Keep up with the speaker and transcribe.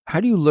How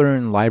do you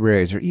learn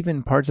libraries or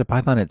even parts of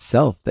Python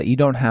itself that you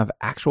don't have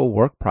actual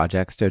work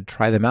projects to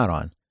try them out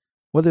on?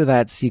 Whether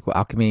that's SQL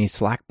Alchemy,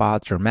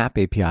 Slackbots, or Map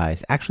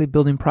APIs, actually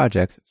building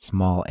projects,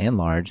 small and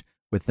large,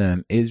 with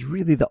them is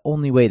really the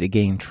only way to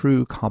gain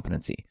true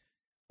competency.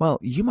 Well,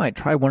 you might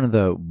try one of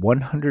the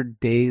 100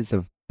 Days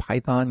of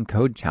Python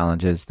Code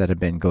challenges that have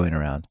been going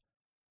around.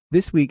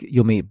 This week,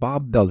 you'll meet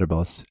Bob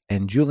Belderbos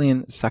and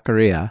Julian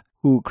Sakaria,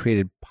 who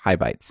created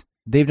PyBites.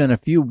 They've done a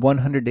few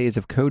 100 Days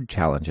of Code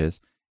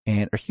challenges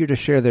and are here to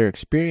share their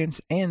experience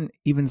and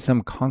even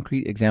some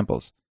concrete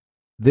examples.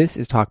 This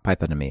is Talk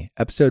Python to Me,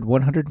 episode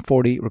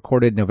 140,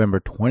 recorded November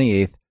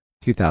 28th,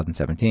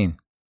 2017.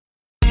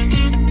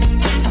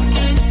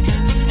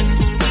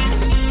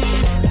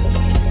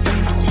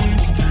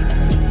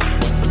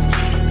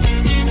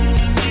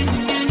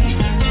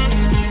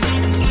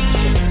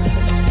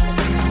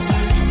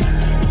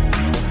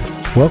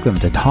 Welcome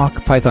to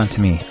Talk Python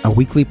to Me, a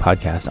weekly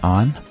podcast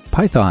on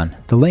Python,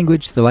 the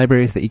language, the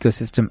libraries, the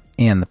ecosystem,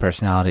 and the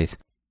personalities.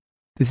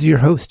 This is your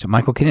host,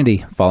 Michael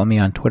Kennedy. Follow me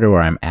on Twitter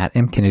where I'm at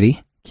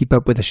mkennedy. Keep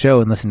up with the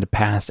show and listen to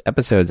past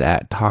episodes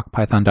at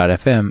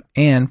talkpython.fm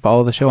and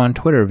follow the show on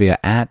Twitter via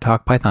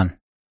 @TalkPython.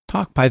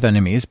 Talk Python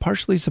to Me is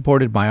partially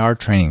supported by our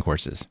training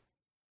courses.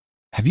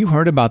 Have you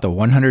heard about the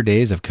 100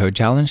 Days of Code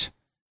Challenge?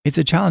 It's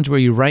a challenge where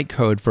you write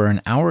code for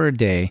an hour a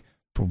day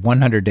for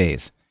 100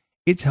 days.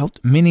 It's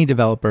helped many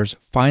developers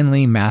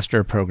finally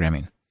master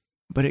programming,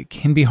 but it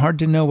can be hard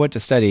to know what to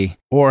study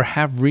or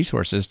have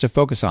resources to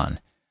focus on.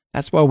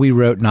 That's why we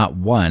wrote not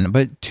one,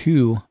 but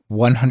two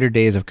 100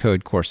 Days of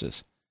Code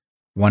courses.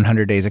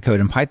 100 Days of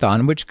Code in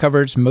Python, which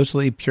covers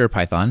mostly pure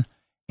Python,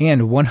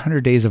 and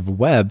 100 Days of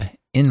Web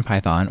in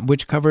Python,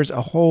 which covers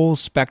a whole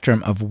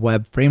spectrum of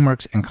web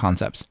frameworks and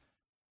concepts.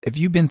 If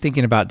you've been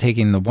thinking about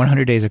taking the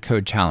 100 Days of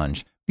Code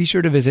challenge, be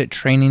sure to visit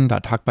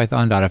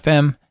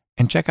training.talkpython.fm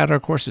and check out our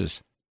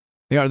courses.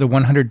 They are the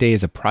 100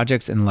 days of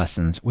projects and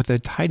lessons with a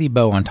tidy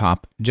bow on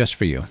top just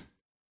for you.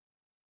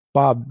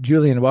 Bob,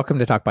 Julian, welcome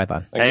to Talk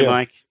Python. Hey,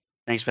 Mike.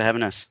 Thanks for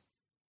having us.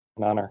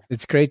 An honor.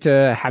 It's great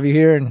to have you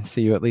here and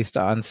see you at least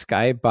on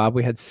Skype. Bob,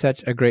 we had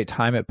such a great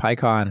time at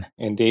PyCon.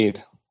 Indeed.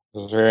 It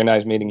was very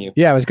nice meeting you.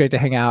 Yeah, it was great to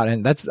hang out.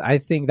 And I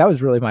think that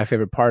was really my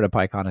favorite part of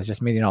PyCon is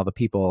just meeting all the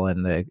people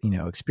and the,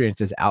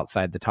 experiences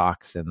outside the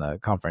talks in the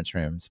conference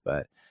rooms.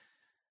 But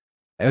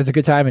it was a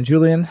good time. And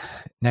Julian,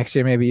 next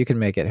year maybe you can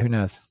make it. Who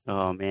knows?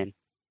 Oh, man.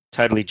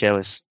 Totally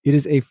jealous. It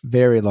is a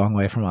very long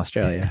way from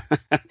Australia.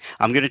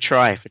 I'm going to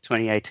try for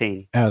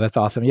 2018. Oh, that's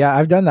awesome. Yeah,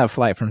 I've done that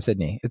flight from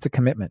Sydney. It's a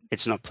commitment.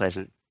 It's not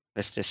pleasant.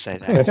 Let's just say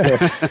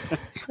that.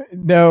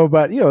 No,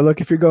 but, look,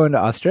 if you're going to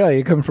Australia,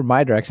 you come from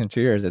my direction to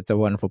yours, it's a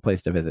wonderful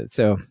place to visit.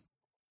 So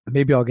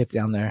maybe I'll get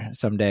down there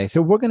someday.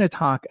 So we're going to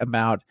talk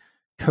about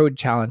code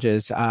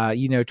challenges.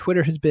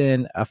 Twitter has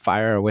been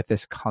afire with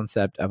this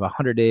concept of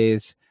 100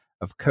 days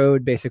of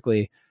code,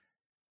 basically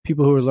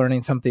people who are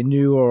learning something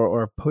new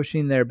or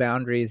pushing their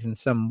boundaries in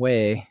some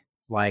way,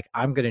 like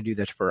I'm going to do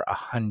this for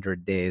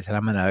 100 days and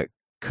I'm going to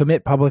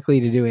commit publicly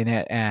to doing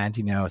it and,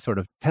 sort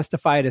of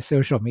testify to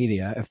social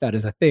media, if that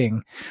is a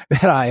thing,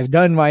 that I've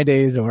done my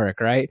day's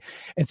work, right?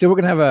 And so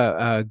we're going to have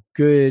a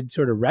good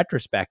sort of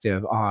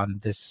retrospective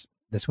on this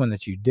one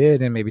that you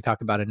did and maybe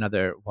talk about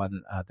another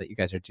one that you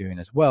guys are doing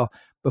as well.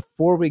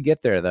 Before we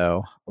get there,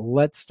 though,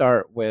 let's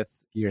start with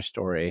your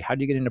story. How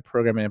did you get into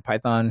programming in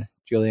Python?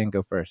 Julian,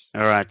 go first.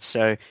 All right.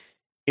 So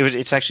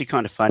it's actually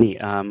kind of funny.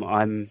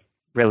 I'm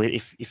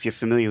really, if you're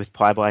familiar with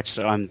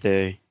PyBites, I'm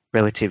the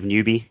relative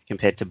newbie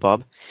compared to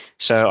Bob.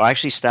 So I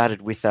actually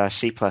started with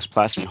C++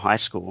 in high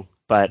school,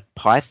 but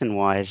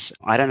Python-wise,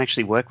 I don't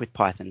actually work with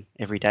Python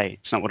every day.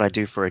 It's not what I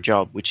do for a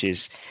job, which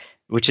has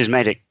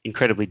made it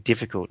incredibly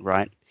difficult,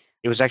 right?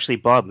 It was actually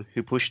Bob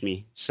who pushed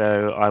me.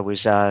 So I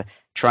was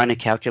trying to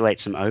calculate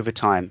some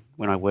overtime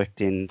when I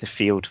worked in the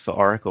field for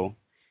Oracle.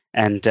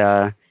 And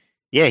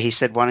he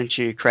said, why don't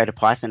you create a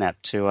Python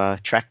app to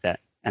track that?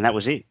 And that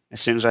was it.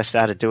 As soon as I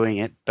started doing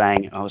it,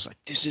 bang, I was like,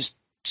 this is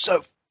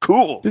so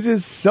cool. This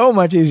is so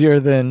much easier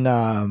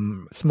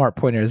than smart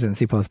pointers in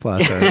C++ or,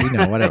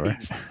 whatever.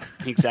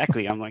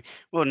 Exactly. I'm like,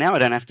 well, now I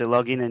don't have to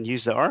log in and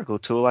use the Oracle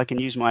tool. I can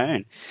use my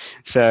own.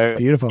 So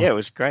beautiful. Yeah, it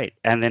was great.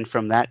 And then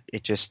from that,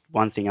 it just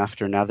one thing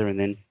after another and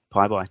then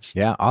PyBites.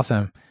 Yeah,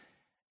 awesome.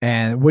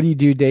 And what do you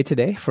do day to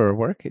day for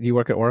work? Do you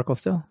work at Oracle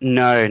still?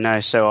 No.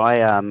 So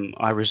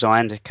I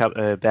resigned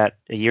about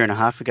a year and a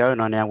half ago,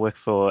 and I now work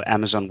for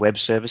Amazon Web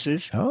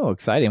Services. Oh,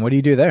 exciting! What do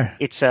you do there?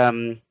 It's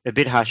a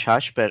bit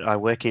hush-hush, but I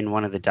work in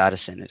one of the data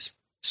centers,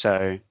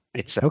 so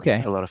it's a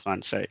lot of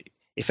fun. So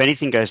if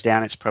anything goes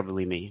down, it's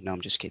probably me. No,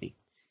 I'm just kidding.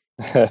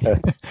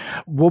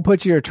 We'll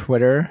put your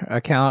Twitter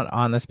account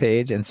on this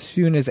page, and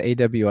soon as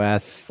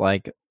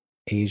AWS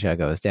Asia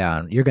goes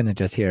down, you're going to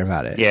just hear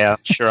about it. Yeah,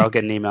 sure. I'll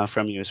get an email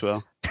from you as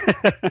well.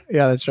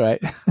 Yeah, that's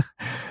right.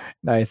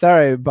 Nice. All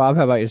right, Bob,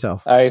 how about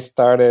yourself? I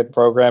started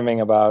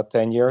programming about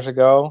 10 years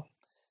ago.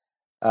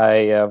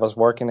 I was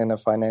working in a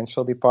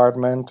financial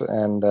department,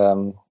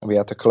 and we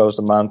had to close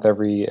the month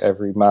every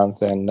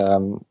month,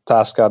 and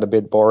tasks got a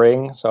bit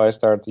boring. So I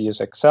started to use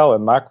Excel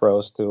and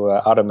macros to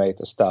automate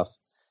the stuff.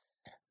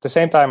 the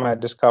same time, I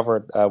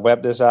discovered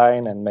web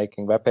design and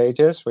making web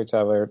pages, which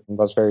I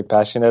was very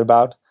passionate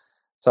about.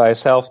 So I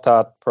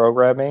self-taught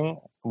programming,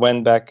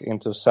 went back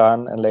into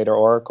Sun and later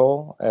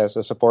Oracle as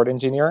a support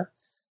engineer,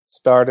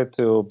 started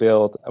to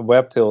build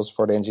web tools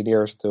for the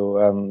engineers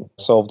to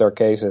solve their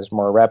cases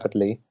more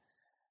rapidly.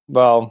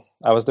 Well,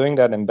 I was doing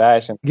that in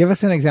Bash. Give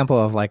us an example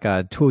of like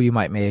a tool you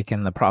might make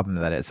and the problem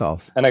that it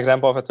solves. An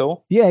example of a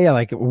tool? Yeah.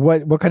 Like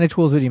what kind of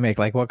tools would you make?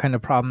 Like what kind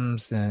of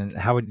problems and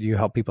how would you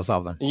help people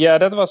solve them? Yeah,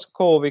 that was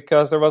cool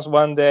because there was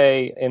one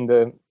day in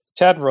the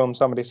chat room,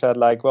 somebody said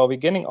like, well, we're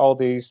getting all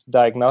these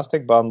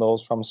diagnostic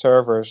bundles from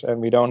servers and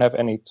we don't have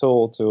any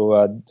tool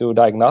to do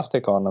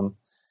diagnostic on them.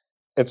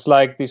 It's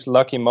like these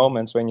lucky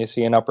moments when you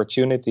see an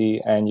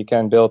opportunity and you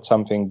can build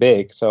something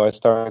big. So I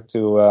started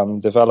to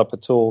develop a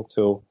tool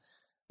to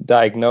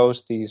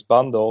diagnose these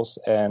bundles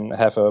and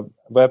have a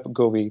web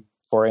GUI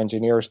for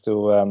engineers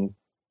to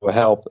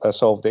help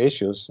solve the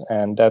issues.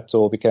 And that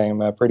tool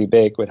became pretty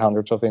big with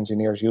hundreds of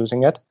engineers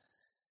using it.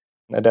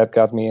 And that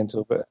got me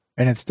into it.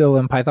 And it's still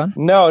in Python?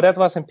 No, that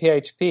was in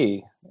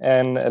PHP.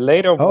 And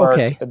later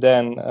work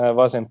then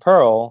was in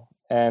Perl.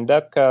 And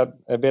that got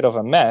a bit of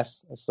a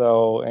mess.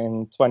 So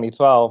in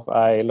 2012,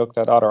 I looked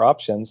at other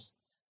options,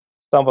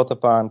 stumbled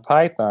upon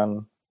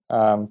Python,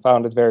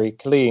 found it very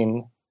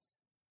clean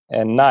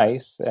and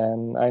nice,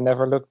 and I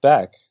never looked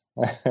back.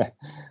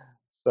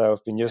 So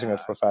I've been using it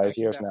for 5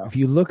 years now. If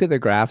you look at the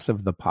graphs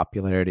of the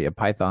popularity of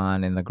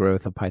Python and the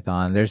growth of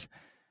Python, there's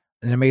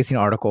an amazing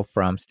article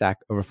from Stack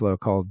Overflow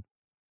called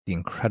The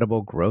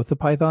Incredible Growth of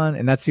Python,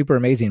 and that's super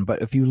amazing.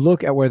 But if you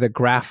look at where the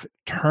graph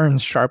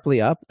turns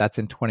sharply up, that's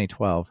in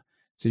 2012.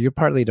 So you're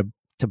partly to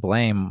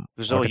blame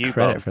or to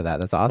credit for that.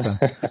 That's awesome.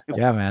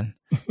 Yeah, man.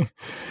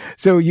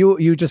 So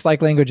you just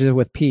like languages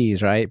with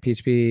P's, right?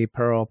 PHP,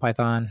 Perl,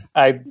 Python?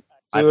 I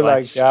do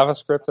like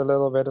JavaScript a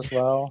little bit as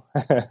well.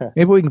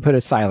 Maybe we can put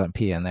a silent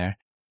P in there.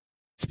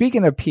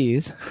 Speaking of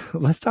P's,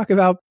 let's talk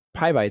about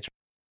PyBites.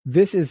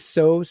 This is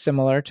so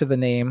similar to the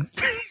name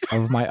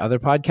of my other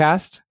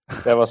podcast.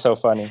 That was so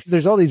funny.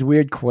 There's all these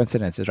weird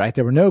coincidences, right?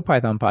 There were no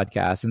Python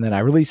podcasts. And then I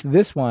released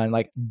this one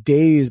like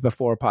days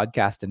before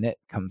Podcast Init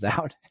comes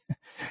out.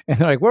 And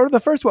they're like, where were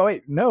the first one?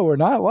 Wait, no, we're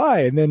not.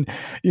 Why? And then,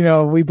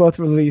 we both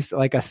released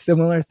like a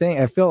similar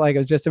thing. I feel like it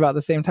was just about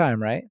the same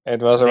time, right?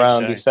 It was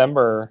around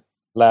December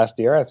last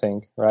year, I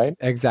think, right?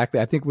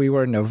 Exactly. I think we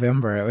were in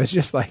November. It was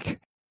just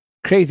like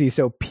crazy.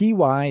 So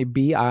PYBIT.es,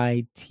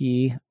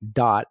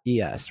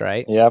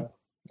 right? Yep.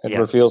 It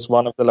reveals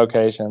one of the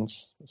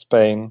locations,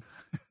 Spain.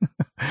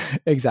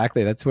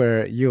 Exactly. That's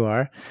where you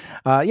are.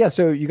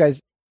 So you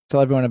guys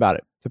tell everyone about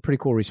it. It's a pretty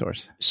cool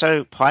resource.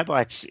 So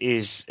PyBites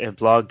is a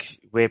blog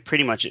where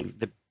pretty much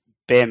the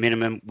bare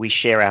minimum, we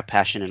share our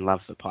passion and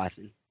love for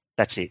Python.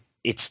 That's it.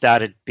 It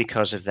started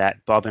because of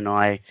that. Bob and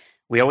I,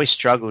 we always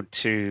struggled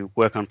to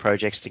work on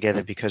projects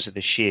together because of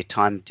the sheer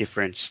time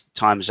difference,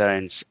 time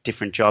zones,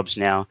 different jobs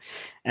now.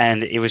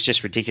 And it was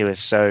just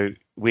ridiculous. So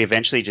we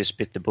eventually just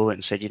bit the bullet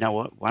and said, you know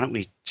what, why don't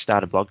we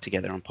start a blog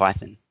together on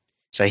Python?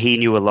 So he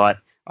knew a lot.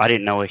 I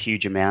didn't know a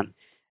huge amount.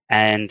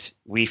 And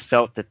we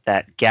felt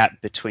that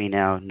gap between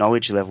our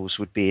knowledge levels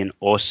would be an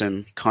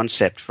awesome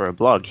concept for a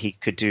blog. He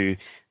could do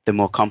the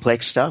more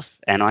complex stuff,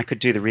 and I could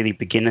do the really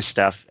beginner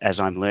stuff as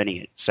I'm learning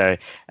it. So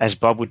as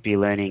Bob would be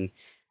learning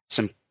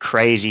some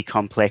crazy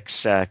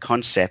complex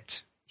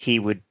concept, he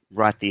would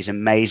write these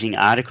amazing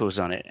articles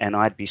on it, and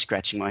I'd be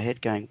scratching my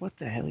head going, what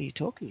the hell are you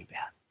talking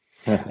about?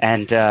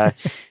 And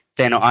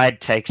then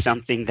I'd take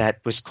something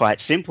that was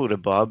quite simple to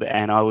Bob,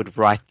 and I would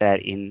write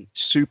that in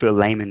super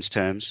layman's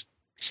terms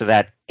so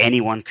that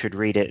anyone could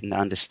read it and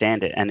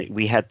understand it. And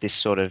we had this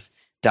sort of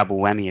double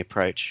whammy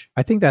approach.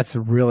 I think that's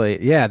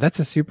that's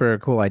a super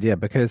cool idea,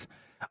 because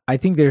I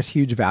think there's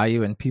huge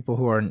value in people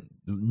who are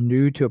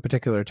new to a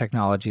particular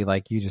technology,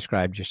 like you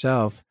described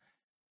yourself,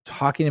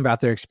 talking about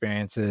their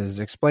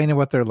experiences, explaining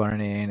what they're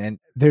learning. And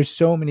there's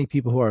so many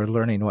people who are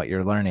learning what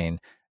you're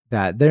learning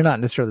that they're not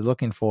necessarily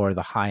looking for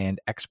the high-end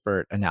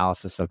expert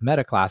analysis of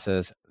meta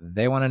classes.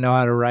 They want to know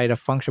how to write a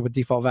function with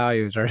default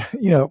values or,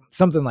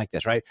 something like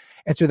this, right?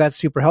 And so that's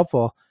super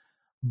helpful.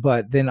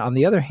 But then on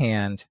the other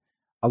hand,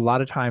 a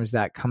lot of times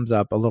that comes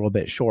up a little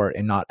bit short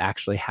and not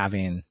actually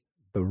having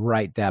the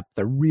right depth,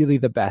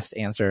 the best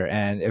answer.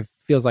 And it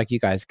feels like you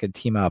guys could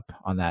team up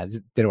on that.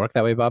 Did it work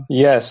that way, Bob?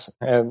 Yes.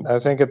 And I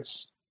think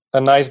it's a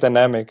nice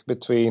dynamic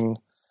between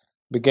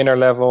beginner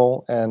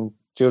level and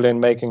Julian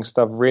making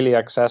stuff really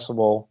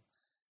accessible,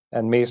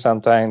 and me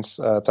sometimes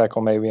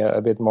tackle maybe a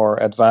bit more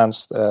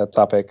advanced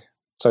topic.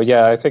 So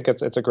yeah, I think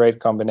it's a great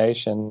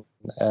combination.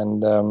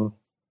 And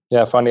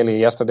funnily,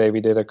 yesterday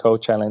we did a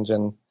code challenge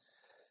and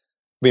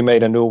we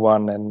made a new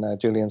one, and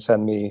Julian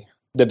sent me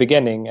the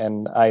beginning,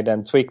 and I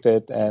then tweaked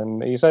it,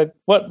 and he said,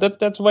 "What?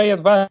 That's way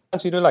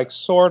advanced. You do like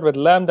sort with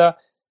Lambda,"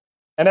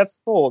 and that's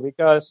cool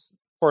because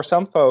for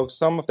some folks,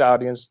 some of the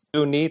audience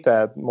do need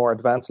that more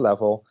advanced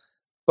level.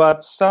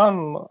 But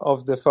some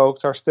of the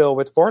folks are still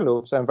with for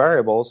loops and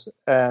variables.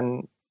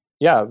 And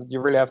yeah, you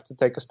really have to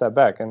take a step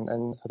back.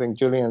 And I think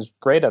Julian's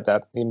great at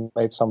that. He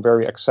made some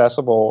very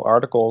accessible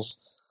articles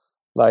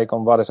like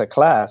on what is a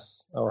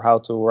class or how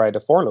to write a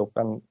for loop.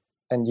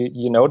 And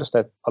you notice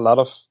that a lot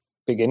of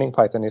beginning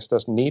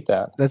Pythonistas need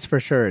that. That's for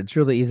sure. It's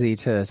really easy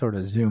to sort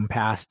of zoom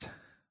past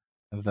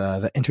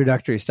the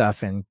introductory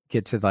stuff and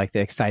get to like the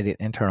excited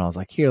internals.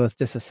 Like, here, let's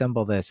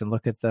disassemble this and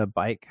look at the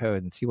bytecode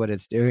and see what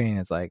it's doing.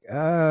 It's like,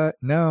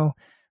 no,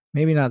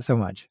 maybe not so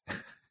much.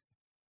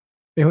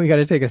 Maybe we got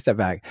to take a step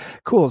back.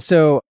 Cool.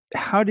 So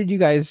how did you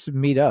guys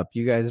meet up?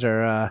 You guys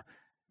are,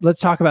 let's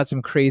talk about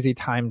some crazy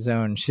time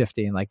zone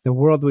shifting. Like, the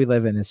world we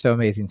live in is so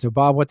amazing. So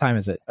Bob, what time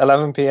is it?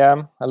 11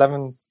 p.m.,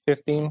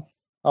 11:15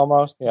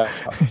 almost. Yeah.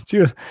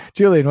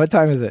 Julian, what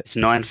time is it? It's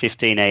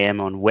 9:15 a.m.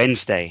 on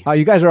Wednesday. Oh,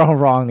 you guys are all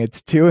wrong.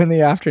 It's 2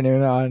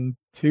 p.m. on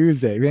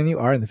Tuesday. Man, you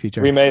are in the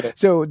future. We made it.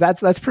 So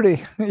that's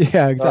pretty,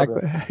 yeah,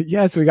 exactly.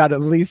 Yes, we got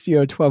at least,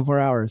 12 more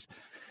hours.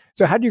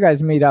 So how do you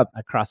guys meet up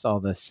across all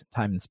this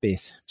time and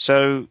space?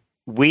 So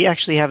we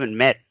actually haven't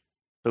met,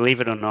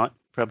 believe it or not.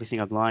 Probably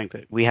think I'm lying,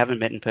 but we haven't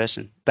met in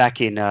person.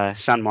 Back in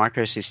Sun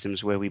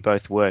Microsystems, where we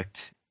both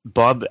worked,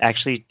 Bob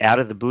actually, out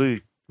of the blue,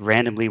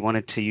 randomly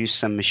wanted to use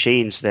some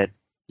machines that,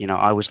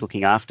 I was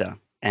looking after.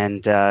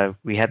 And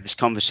we had this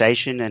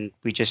conversation, and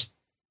we just,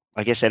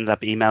 I guess, ended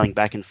up emailing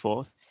back and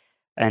forth.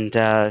 And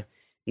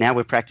now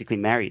we're practically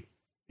married.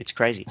 It's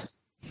crazy.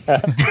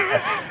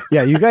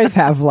 Yeah, you guys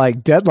have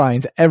like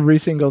deadlines every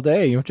single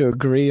day. You have to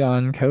agree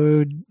on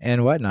code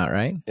and whatnot,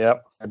 right?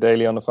 Yep,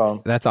 daily on the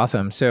phone. That's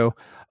awesome. So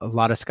a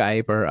lot of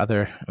Skype or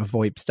other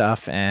VoIP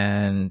stuff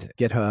and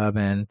GitHub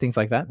and things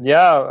like that?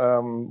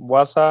 Yeah,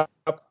 WhatsApp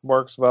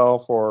works well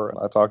for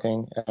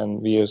talking, and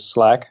we use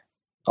Slack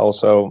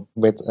also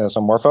with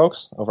some more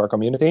folks of our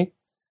community.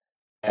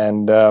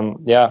 And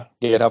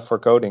GitHub for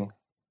coding.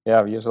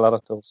 Yeah, we use a lot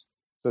of tools.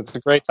 So it's a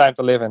great time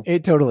to live in.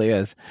 It totally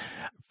is.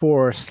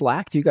 For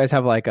Slack, do you guys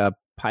have like a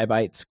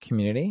PyBytes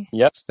community?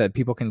 Yes. That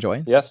people can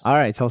join? Yes. All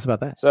right, tell us about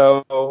that.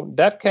 So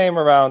that came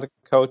around the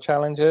code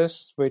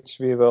challenges, which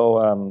we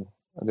will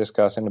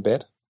discuss in a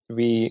bit.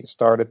 We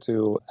started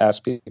to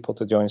ask people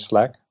to join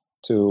Slack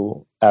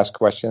to ask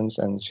questions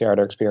and share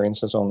their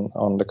experiences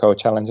on the code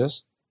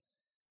challenges.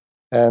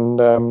 And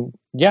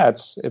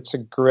it's a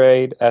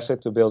great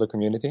asset to build a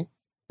community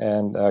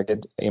and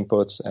get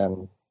inputs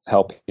and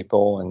help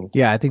people. And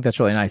yeah, I think that's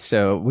really nice.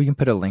 So we can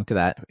put a link to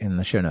that in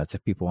the show notes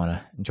if people want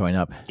to join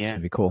up. Yeah,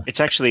 that'd be cool. It's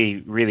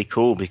actually really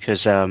cool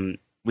because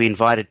we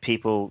invited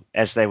people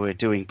as they were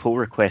doing pull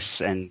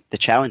requests and the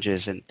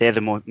challenges, and they're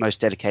the most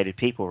dedicated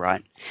people,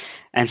 right?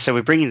 And so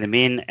we're bringing them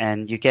in,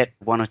 and you get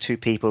one or two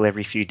people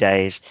every few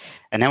days,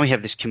 and now we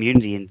have this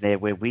community in there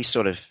where we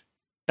sort of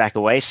back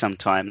away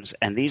sometimes,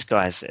 and these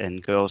guys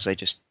and girls,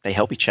 they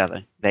help each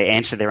other. They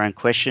answer their own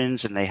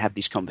questions, and they have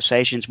these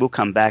conversations. We'll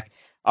come back.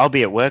 I'll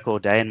be at work all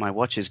day, and my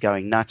watch is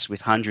going nuts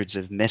with hundreds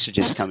of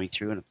messages coming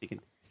through, and I'm thinking,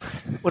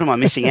 what am I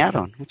missing out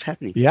on? What's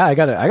happening? Yeah, I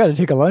gotta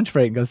take a lunch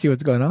break and go see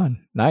what's going on.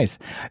 Nice.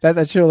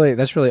 That's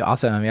really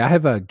awesome. I mean, I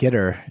have a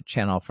Gitter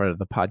channel for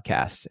the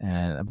podcast,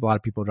 and a lot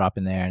of people drop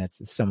in there, and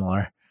it's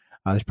similar.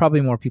 There's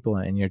probably more people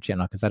in your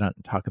channel because I don't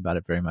talk about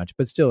it very much,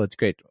 but still, it's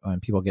great when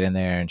people get in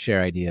there and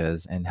share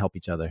ideas and help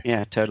each other.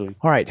 Yeah, totally.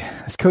 All right,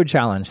 this code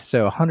challenge.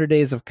 So 100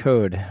 days of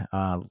code.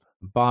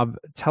 Bob,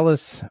 tell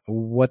us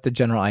what the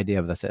general idea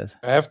of this is.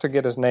 I have to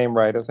get his name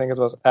right. I think it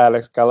was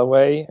Alex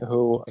Galloway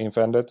who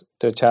invented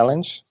the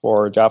challenge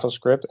for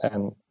JavaScript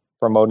and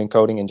promoting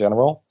coding in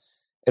general.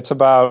 It's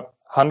about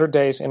 100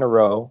 days in a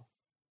row.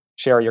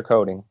 Share your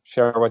coding.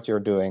 Share what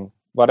you're doing.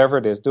 Whatever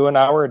it is, do an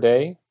hour a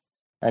day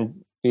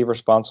and be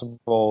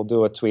responsible.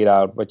 Do a tweet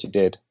out what you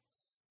did.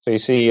 So you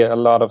see a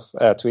lot of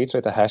tweets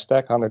with the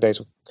hashtag 100 days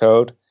of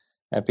code.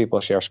 And people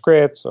share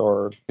scripts,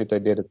 or if they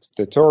did a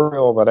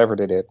tutorial, or whatever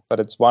they did.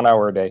 But it's 1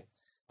 hour a day.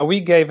 And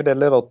we gave it a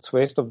little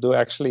twist of do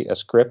actually a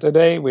script a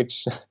day,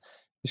 which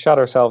we shot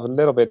ourselves a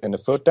little bit in the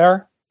foot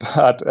there.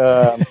 But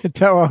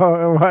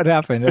what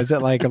happened? Is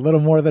it like a little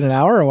more than an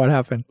hour, or what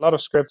happened? A lot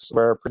of scripts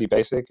were pretty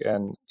basic,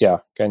 and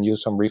can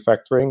use some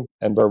refactoring,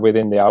 and were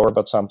within the hour.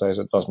 But sometimes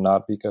it was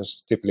not,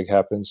 because typically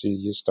happens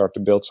you start to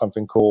build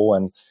something cool,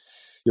 and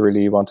you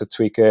really want to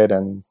tweak it,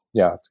 and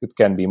it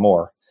can be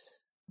more.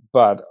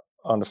 But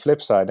on the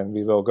flip side, and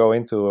we will go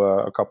into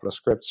a couple of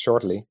scripts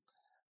shortly,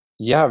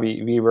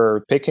 we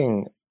were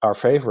picking our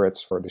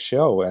favorites for the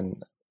show,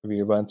 and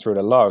we went through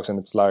the logs, and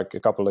it's like a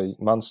couple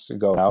of months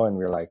ago now, and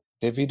we're like,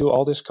 did we do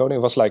all this coding?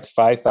 It was like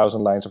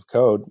 5,000 lines of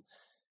code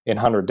in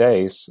 100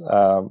 days,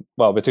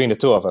 between the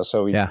two of us,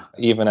 so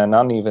even and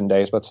uneven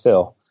days, but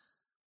still,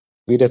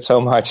 we did so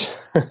much.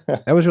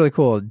 That was really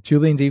cool.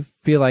 Julian, do you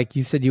feel like,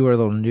 you said you were a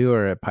little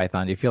newer at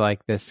Python, do you feel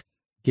like this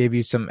gave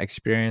you some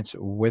experience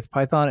with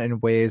Python in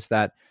ways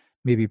that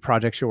maybe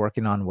projects you're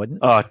working on wouldn't?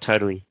 Oh,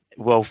 totally.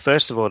 Well,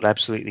 first of all, it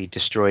absolutely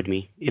destroyed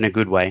me in a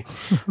good way.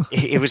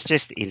 It was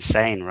just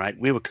insane, right?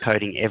 We were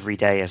coding every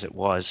day as it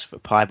was for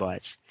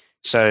PyBytes.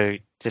 So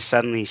to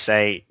suddenly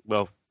say,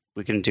 well,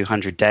 we're going to do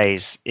 100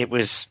 days, it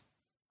was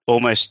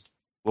almost,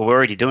 well, we're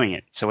already doing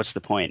it. So what's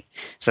the point?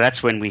 So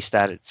that's when we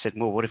said,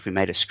 well, what if we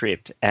made a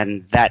script?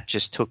 And that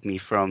just took me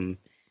from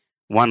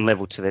one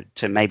level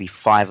to maybe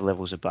 5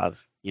 levels above,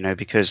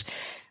 because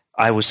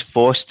I was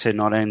forced to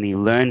not only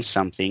learn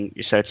something,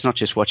 so it's not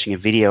just watching a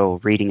video or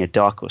reading a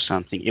doc or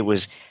something, it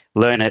was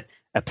learn it,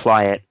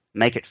 apply it,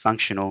 make it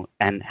functional,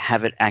 and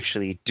have it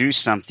actually do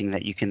something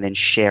that you can then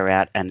share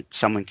out, and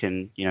someone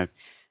can,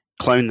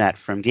 clone that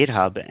from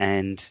GitHub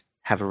and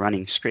have a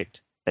running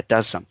script that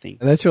does something.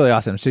 That's really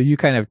awesome. So you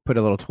kind of put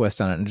a little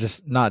twist on it, and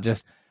just not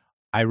just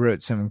I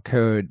wrote some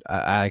code.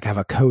 I have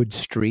a code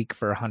streak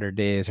for 100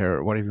 days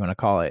or whatever you want to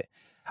call it.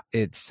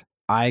 It's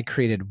I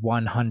created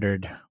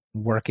 100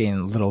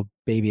 working little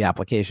baby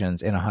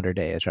applications in 100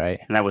 days, right?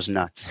 And that was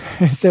nuts.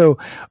 So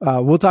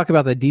we'll talk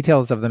about the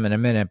details of them in a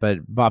minute, but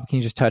Bob, can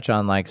you just touch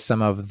on like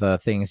some of the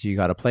things you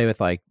got to play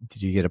with? Like,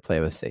 did you get to play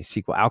with, say,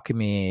 SQL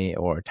Alchemy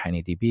or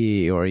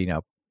TinyDB or,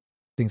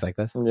 things like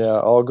this? Yeah,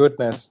 all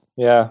goodness.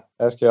 Yeah,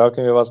 SQL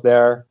Alchemy was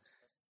there.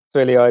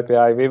 Twilio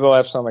API. We will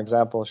have some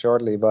examples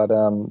shortly, but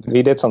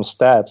we did some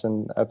stats,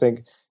 and I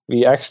think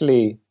we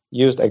actually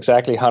used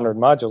exactly 100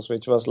 modules,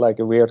 which was like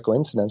a weird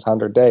coincidence,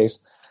 100 days,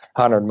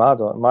 100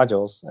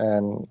 modules.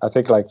 And I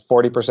think like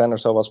 40% or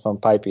so was from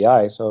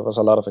PyPI, so it was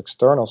a lot of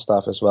external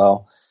stuff as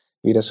well.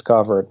 We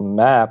discovered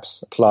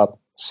maps, plot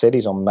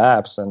cities on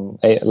maps, and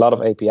a lot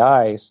of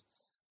APIs,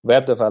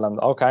 web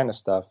development, all kind of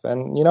stuff.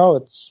 And,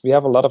 we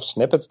have a lot of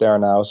snippets there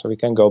now, so we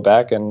can go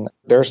back, and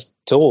there's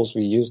tools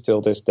we use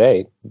till this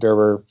day. There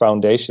were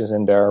foundations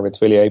in there with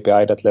Twilio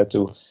API that led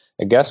to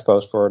a guest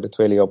post for the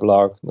Twilio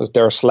blog.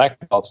 There are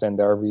Slack bots in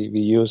there we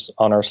use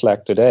on our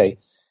Slack today.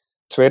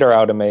 Twitter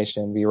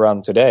automation we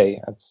run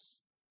today.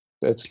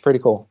 It's pretty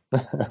cool.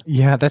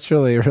 Yeah, that's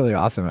really, really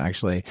awesome,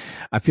 actually.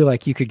 I feel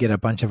like you could get a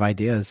bunch of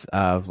ideas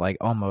of like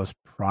almost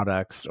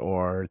products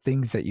or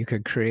things that you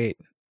could create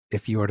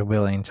if you were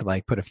willing to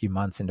like put a few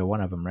months into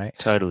one of them, right?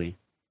 Totally.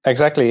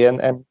 Exactly.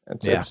 And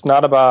it's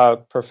not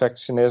about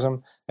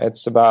perfectionism.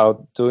 It's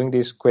about doing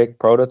these quick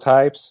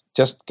prototypes.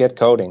 Just get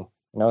coding.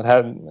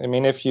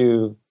 If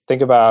you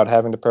think about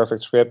having the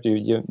perfect script,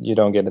 you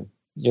don't get it.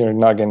 You're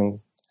not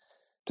going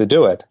to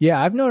do it.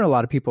 Yeah, I've known a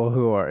lot of people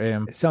who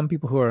are some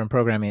people who are in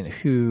programming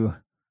who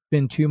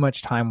spend too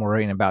much time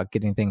worrying about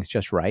getting things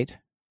just right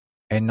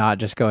and not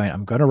just going,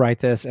 I'm going to write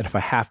this, and if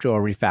I have to, I'll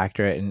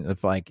refactor it. And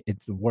if like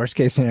it's the worst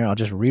case scenario, I'll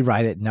just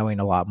rewrite it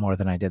knowing a lot more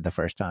than I did the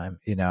first time.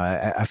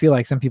 I feel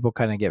like some people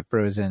kind of get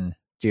frozen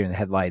during the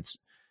headlights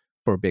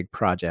for big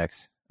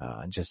projects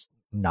and just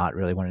not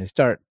really wanting to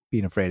start,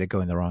 being afraid of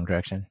going the wrong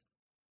direction.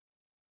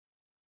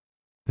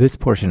 This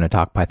portion of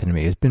Talk Python to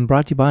Me has been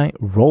brought to you by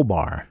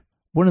Rollbar.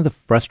 One of the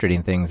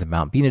frustrating things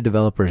about being a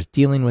developer is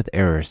dealing with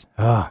errors.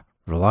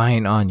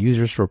 Relying on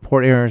users to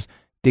report errors,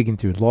 digging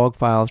through log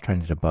files,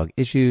 trying to debug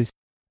issues,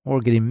 or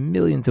getting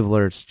millions of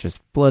alerts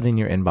just flooding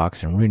your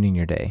inbox and ruining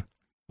your day.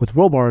 With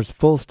Rollbar's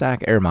full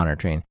stack error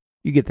monitoring,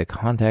 you get the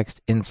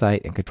context,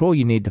 insight, and control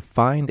you need to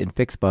find and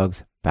fix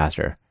bugs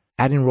faster.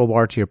 Adding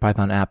Rollbar to your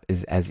Python app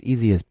is as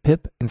easy as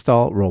pip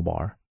install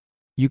Rollbar.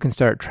 You can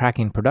start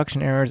tracking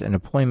production errors and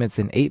deployments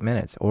in 8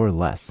 minutes or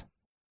less.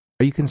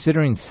 Are you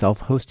considering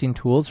self-hosting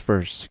tools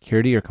for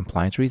security or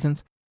compliance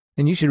reasons?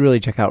 Then you should really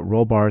check out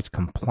Rollbar's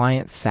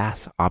Compliant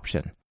SaaS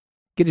option.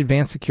 Get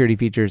advanced security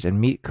features and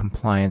meet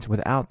compliance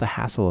without the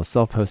hassle of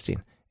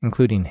self-hosting,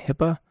 including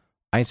HIPAA,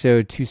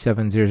 ISO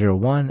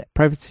 27001,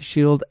 Privacy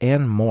Shield,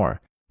 and more.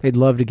 They'd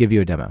love to give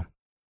you a demo.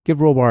 Give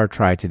Rollbar a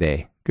try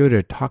today. Go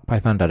to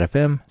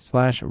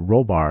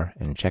talkpython.fm/Rollbar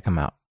and check them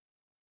out.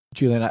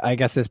 Julian, I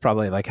guess this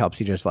probably like helps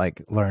you just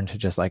like learn to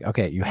just like,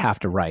 okay, you have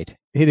to write.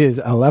 It is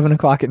 11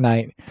 o'clock at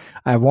night.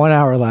 I have 1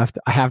 hour left.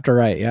 I have to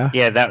write. Yeah.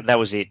 Yeah. That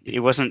was it.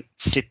 It wasn't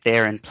sit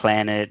there and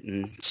plan it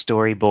and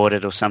storyboard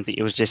it or something.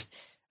 It was just,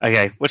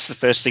 okay, what's the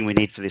first thing we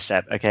need for this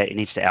app? Okay. It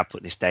needs to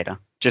output this data.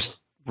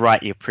 Just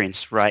write your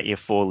prints, write your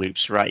for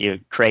loops, create your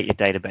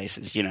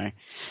databases,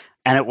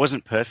 and it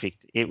wasn't perfect.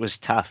 It was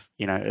tough.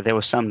 There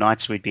were some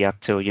nights we'd be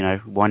up till,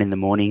 1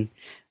 a.m.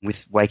 with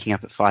waking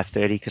up at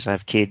 5:30 because I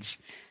have kids.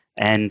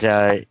 And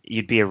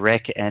you'd be a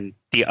wreck, and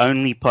the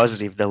only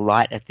positive, the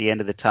light at the end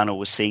of the tunnel,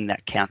 was seeing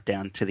that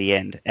countdown to the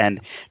end and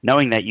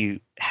knowing that you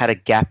had a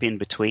gap in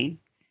between,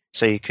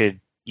 so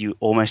you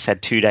almost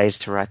had 2 days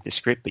to write the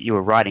script, but you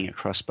were writing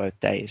across both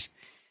days,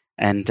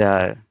 and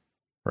it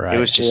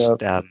was just.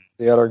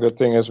 The other good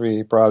thing is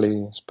we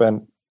probably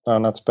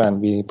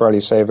we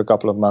probably save a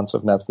couple of months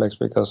of Netflix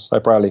because I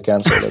probably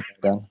canceled it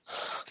then.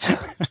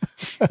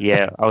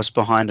 Yeah, I was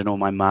behind on all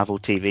my Marvel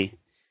TV.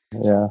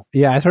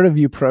 Yeah, I sort of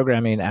view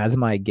programming as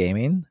my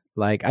gaming.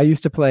 Like I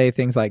used to play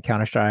things like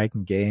Counter-Strike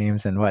and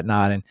games and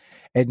whatnot,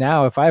 and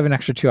now if I have an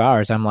extra 2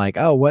 hours, I'm like,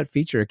 oh, what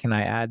feature can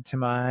I add to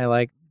my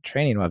like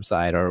training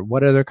website, or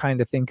what other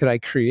kind of thing could I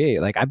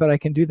create? Like I bet I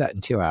can do that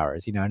in 2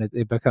 hours, and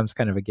it becomes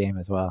kind of a game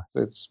as well.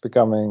 It's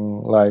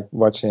becoming like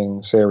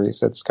watching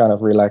series. It's kind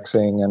of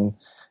relaxing, and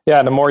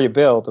the more you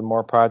build, the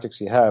more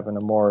projects you have, and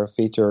the more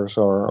features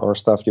or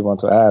stuff you want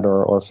to add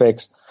or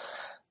fix.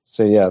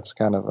 So it's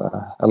kind of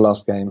a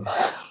lost game.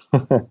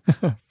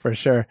 For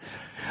sure.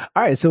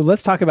 All right, so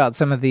let's talk about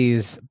some of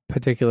these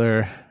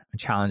particular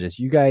challenges.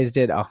 You guys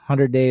did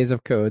 100 days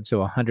of code, so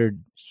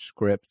 100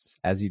 scripts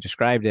as you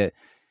described it.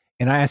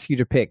 and I asked you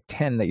to pick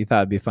 10 that you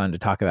thought would be fun to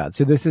talk about.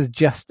 So this is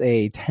just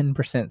a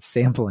 10%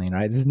 sampling,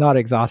 right? This is not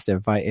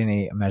exhaustive by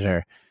any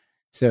measure.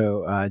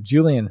 So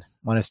Julian,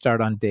 want to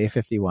start on day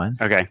 51?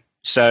 Okay.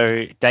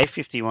 So day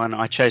 51,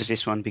 I chose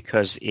this one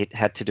because it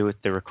had to do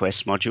with the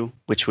request module,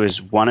 which was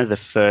one of the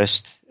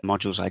first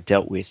modules I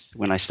dealt with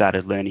when I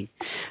started learning,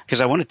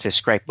 because I wanted to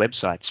scrape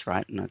websites,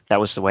 right? And that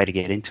was the way to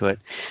get into it.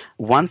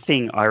 One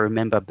thing I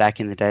remember back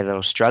in the day that I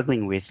was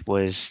struggling with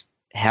was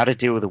how to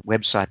deal with a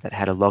website that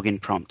had a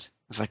login prompt.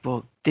 I was like,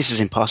 well, this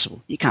is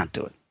impossible. You can't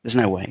do it. There's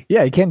no way.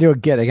 Yeah, you can't do a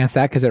get against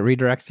that because it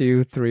redirects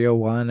you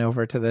 301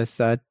 over to this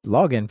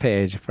login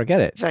page. Forget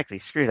it. Exactly.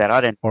 Screw that.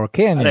 I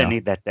don't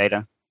need that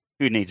data.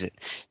 Who needs it?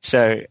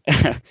 So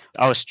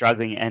I was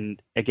struggling. And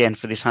again,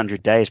 for this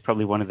 100 days,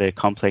 probably one of the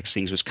complex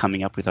things was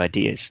coming up with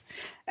ideas.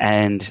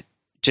 And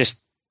just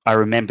I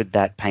remembered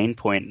that pain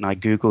point and I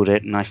Googled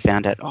it and I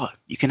found out, oh,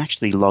 you can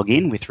actually log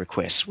in with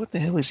requests. What the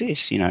hell is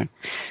this?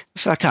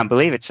 So I can't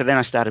believe it. So then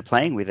I started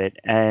playing with it.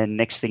 And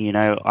next thing you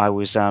know, I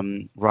was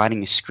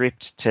writing a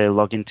script to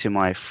log into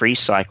my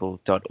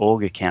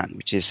freecycle.org account,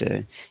 which is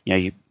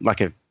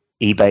like a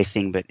eBay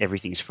thing, but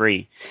everything's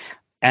free.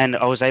 And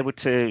I was able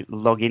to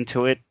log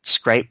into it,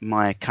 scrape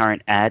my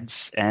current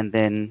ads, and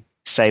then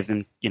save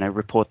them,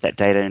 report that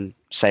data and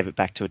save it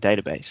back to a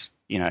database,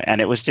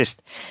 and it was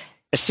just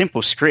a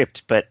simple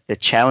script, but the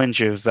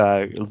challenge of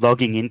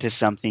logging into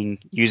something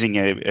using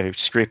a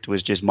script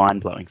was just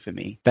mind-blowing for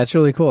me. That's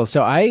really cool.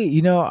 So I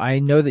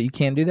know that you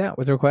can do that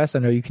with requests. I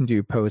know you can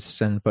do posts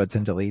and puts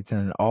and deletes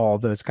and all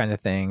those kind of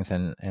things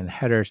and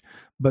headers,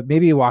 but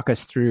maybe walk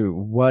us through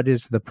what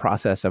is the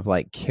process of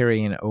like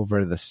carrying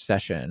over the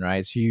session,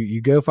 right? So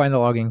you go find the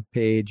login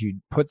page, you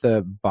put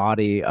the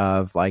body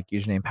of like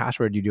username,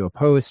 password, you do a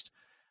post.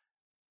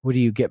 Would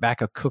you get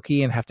back a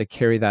cookie and have to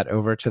carry that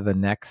over to the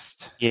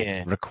next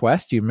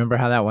request? Do you remember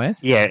how that went?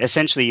 Yeah,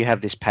 essentially you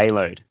have this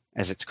payload,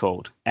 as it's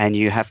called, and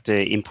you have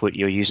to input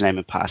your username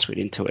and password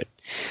into it.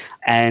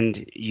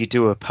 And you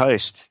do a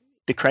post.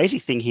 The crazy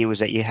thing here was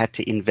that you had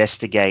to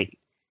investigate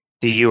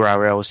the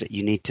URLs that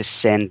you need to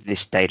send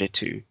this data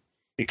to,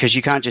 because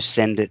you can't just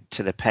send it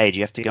to the page.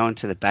 You have to go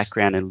into the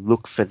background and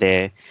look for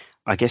their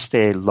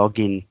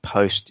login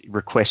post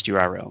request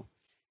URL.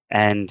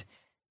 And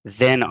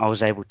then I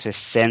was able to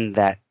send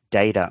that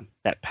data,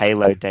 that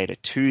payload data,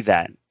 to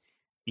that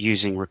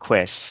using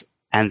requests,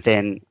 and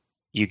then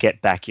you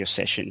get back your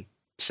session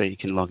so you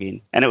can log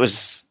in. And it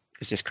was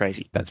just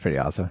crazy. That's pretty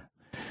awesome.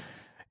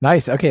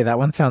 Nice. Okay, that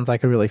one sounds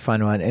like a really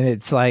fun one. And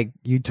it's like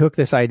you took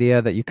this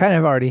idea that you kind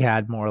of already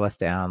had more or less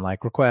down,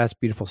 like request,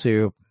 beautiful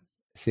soup,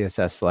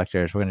 CSS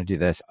selectors, we're going to do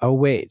this. Oh,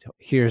 wait,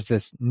 here's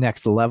this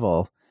next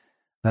level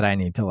that I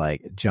need to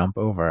like jump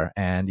over.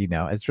 And,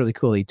 it's really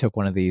cool. You took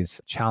one of these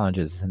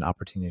challenges as an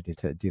opportunity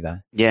to do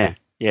that. Yeah,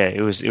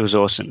 it was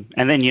awesome.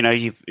 And then,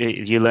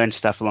 you learn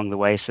stuff along the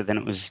way. So then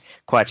it was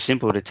quite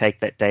simple to take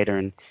that data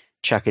and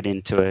chuck it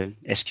into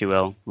a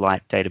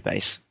SQL-Lite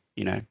database,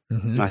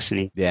 nice and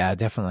easy. Yeah,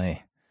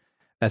 definitely.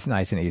 That's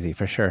nice and easy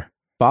for sure.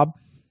 Bob,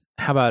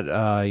 how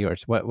about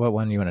yours? What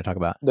one do you want to talk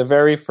about? The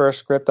very first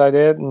script I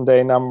did on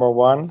day number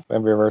 1,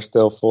 when we were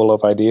still full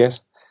of ideas.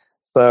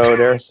 So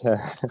there's a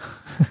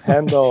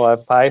handle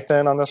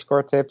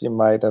Python_tip. You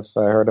might have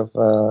heard of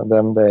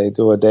them. They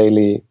do a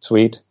daily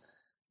tweet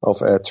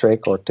of a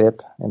trick or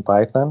tip in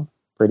Python.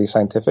 Pretty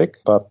scientific,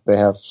 but they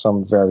have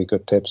some very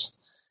good tips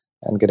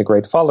and get a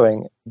great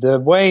following. The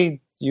way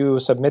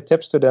you submit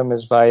tips to them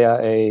is via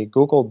a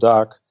Google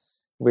Doc,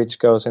 which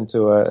goes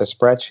into a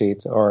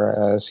spreadsheet or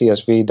a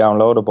CSV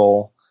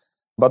downloadable.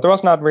 But there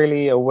was not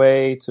really a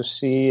way to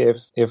see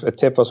if a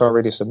tip was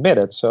already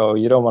submitted. So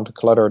you don't want to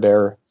clutter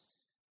their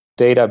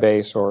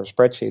database or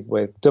spreadsheet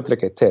with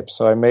duplicate tips.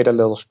 So I made a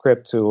little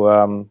script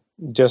to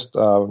just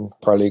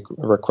probably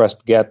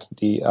request get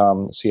the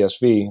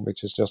CSV,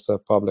 which is just a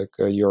public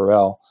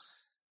URL,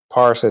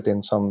 parse it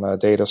in some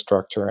data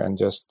structure, and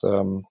just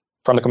from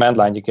the command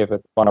line you give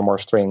it one or more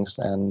strings,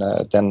 and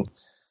then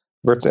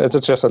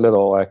it's just a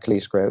little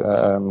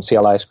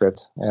CLI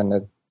script, and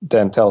it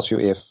then tells you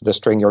if the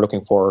string you're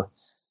looking for,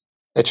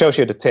 it shows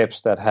you the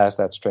tips that has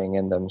that string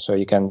in them. So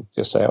you can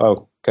just say,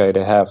 oh, okay,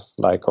 they have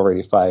like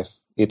already 5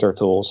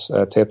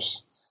 EtherTools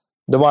tips.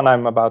 The one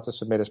I'm about to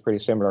submit is pretty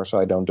similar, so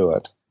I don't do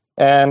it.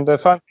 And the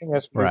fun thing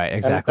is, right,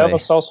 exactly. That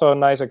was also a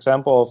nice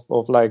example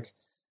of like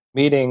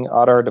meeting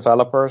other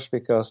developers,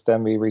 because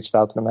then we reached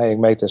out to them, hey,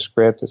 make this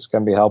script, this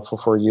can be helpful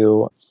for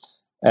you.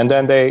 And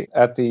then they,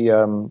 at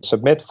the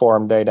submit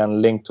form, they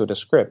then linked to the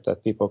script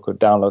that people could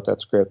download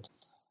that script.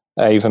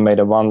 I even made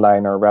a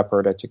one-liner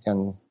wrapper that you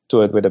can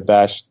do it with a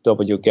bash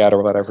wget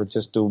or whatever.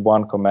 Just do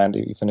one command,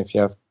 even if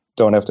you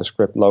don't have the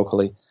script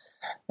locally.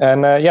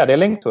 And they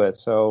linked to it.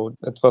 So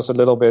it was a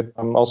little bit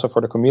also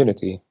for the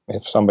community,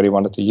 if somebody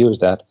wanted to use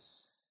that.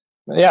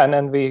 Yeah, and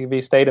then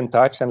we stayed in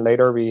touch, and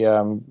later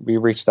we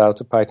reached out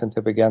to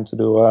PythonTip again to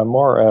do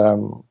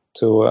more,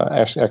 to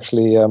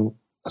actually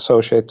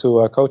associate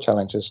to code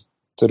challenges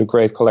to the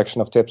great collection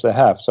of tips they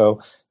have.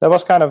 So that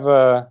was kind of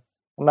a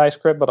nice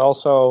script, but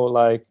also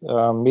like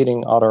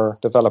meeting other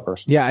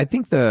developers. Yeah, I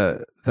think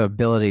the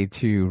ability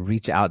to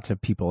reach out to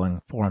people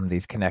and form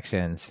these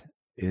connections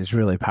is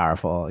really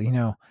powerful.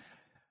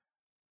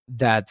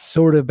 That's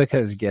sort of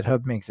because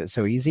GitHub makes it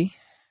so easy,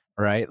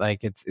 right?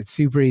 Like it's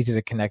super easy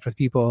to connect with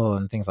people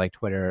and things like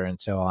Twitter and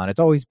so on. It's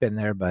always been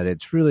there, but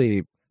it's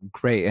really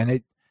great.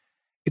 And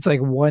it's like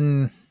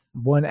one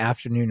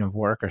afternoon of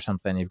work or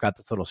something. You've got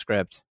this little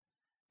script,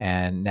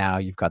 and now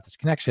you've got this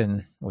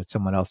connection with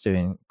someone else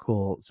doing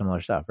cool, similar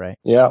stuff, right?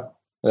 Yeah,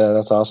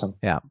 that's awesome.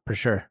 Yeah, for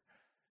sure.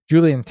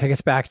 Julian, take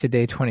us back to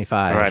day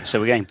 25. All right, so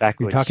we're going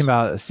backwards. You're talking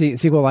about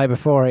SQLite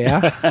before,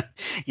 yeah?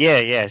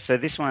 Yeah. So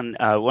this one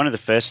of the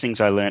first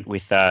things I learned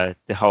with the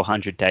whole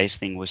 100 days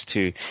thing was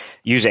to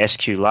use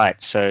SQLite.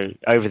 So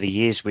over the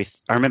years,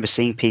 I remember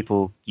seeing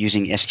people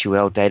using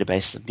SQL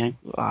databases and going,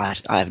 I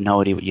have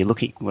no idea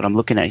what I'm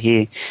looking at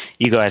here.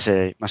 You guys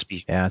must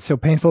be... Yeah, it's so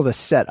painful to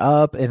set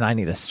up, and I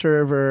need a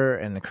server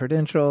and the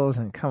credentials,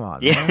 and come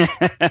on. Yeah,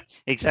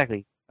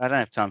 exactly. I don't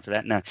have time for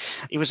that. No,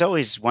 it was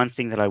always one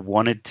thing that I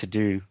wanted to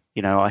do.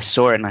 I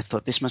saw it and I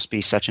thought this must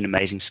be such an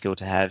amazing skill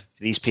to have.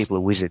 These people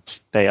are wizards.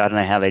 I don't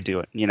know how they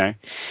do it,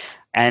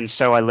 And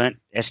so I learnt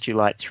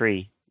SQLite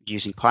 3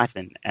 using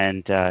Python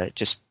and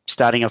just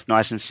starting off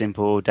nice and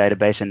simple,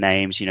 database and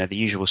names, the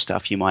usual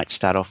stuff you might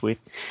start off with.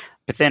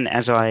 But then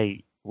as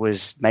I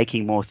was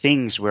making more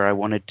things where I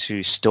wanted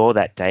to store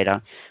that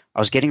data, I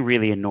was getting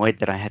really annoyed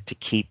that I had to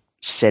keep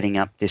setting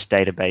up this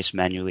database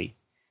manually.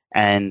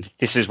 And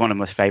this is one of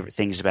my favorite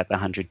things about the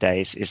 100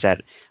 days is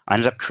that I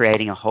ended up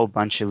creating a whole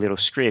bunch of little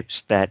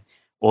scripts that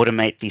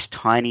automate these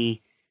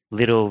tiny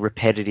little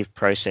repetitive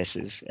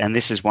processes. And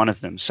this is one of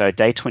them. So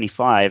day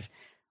 25,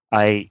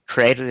 I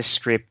created a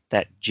script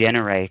that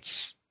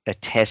generates a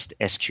test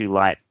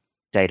SQLite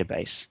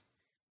database.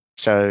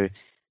 So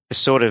the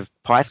sort of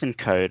Python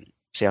code,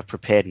 see, I've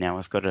prepared now.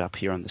 I've got it up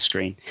here on the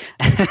screen.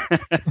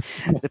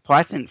 The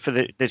Python for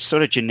the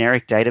sort of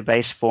generic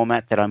database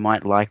format that I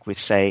might like with,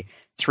 say,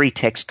 3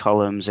 text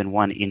columns and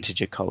 1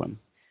 integer column.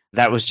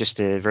 That was just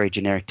a very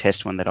generic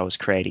test one that I was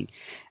creating.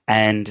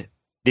 And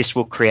this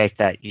will create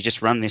that. You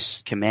just run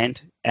this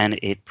command and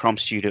it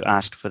prompts you to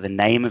ask for the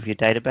name of your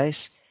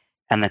database,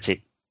 and that's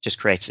it. Just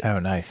creates it. Oh,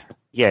 nice.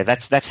 Yeah,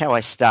 that's how I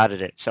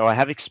started it. So I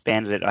have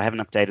expanded it. I haven't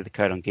updated the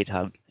code on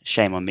GitHub,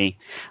 shame on me,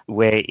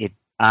 where it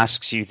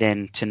asks you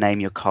then to name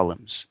your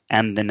columns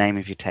and the name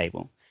of your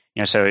table.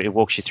 So it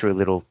walks you through a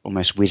little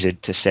almost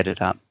wizard to set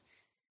it up.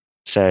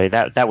 So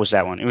that was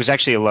that one. It was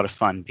actually a lot of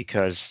fun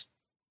because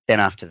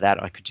then after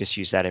that, I could just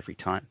use that every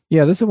time.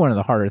 Yeah, this is one of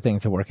the harder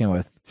things of working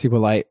with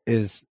SQLite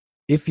is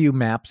if you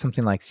map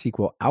something like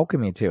SQL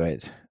Alchemy to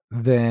it,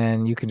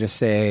 then you can just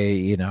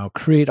say,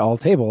 create all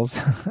tables,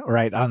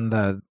 right, on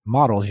the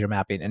models you're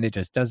mapping, and it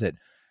just does it.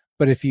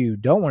 But if you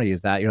don't want to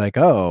use that, you're like,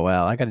 oh,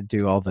 well, I got to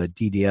do all the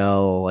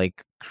DDL,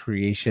 like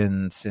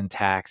creation,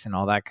 syntax, and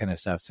all that kind of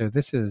stuff. So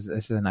this is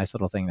a nice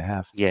little thing to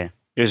have. Yeah.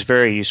 It was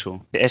very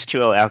useful. The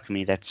SQL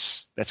Alchemy,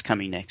 that's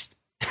coming next.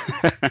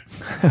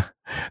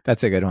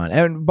 That's a good one.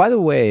 And by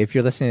the way, if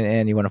you're listening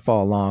and you want to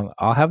follow along,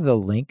 I'll have the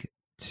link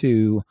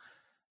to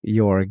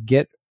your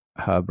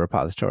GitHub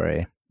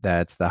repository.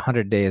 That's the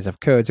 100 days of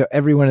code. So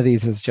every one of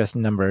these is just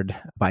numbered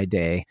by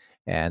day.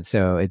 And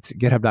so it's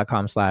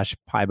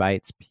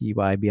github.com/pybytes,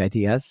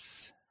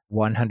 PYBITS,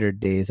 100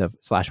 days of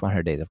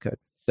 /100 days of code.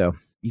 So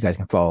you guys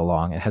can follow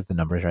along. It has the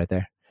numbers right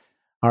there.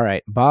 All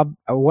right, Bob,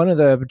 one of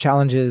the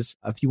challenges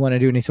if you want to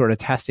do any sort of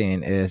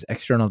testing is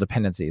external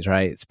dependencies,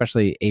 right?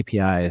 Especially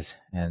APIs.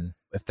 And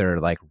if they're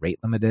like rate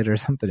limited or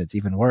something, it's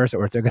even worse.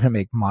 Or if they're going to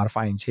make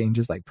modifying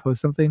changes like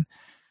post something.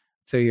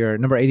 So your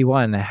number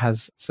 81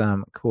 has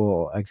some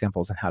cool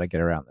examples on how to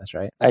get around this,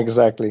 right?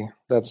 Exactly.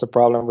 That's the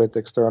problem with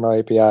external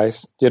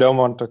APIs. You don't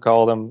want to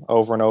call them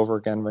over and over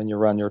again when you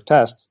run your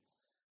tests.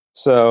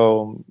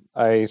 So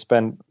I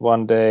spent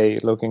one day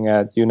looking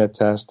at unit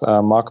test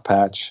mock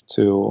patch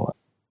to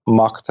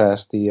mock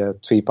test the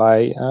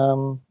TweePy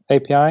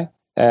API.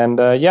 And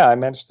I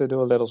managed to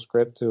do a little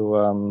script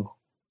to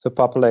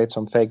populate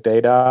some fake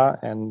data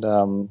and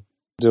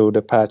do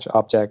the patch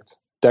object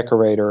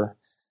decorator,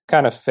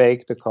 kind of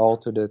fake the call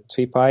to the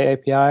TweePy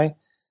API.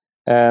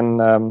 And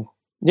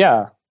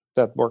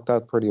that worked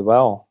out pretty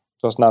well.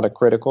 It was not a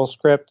critical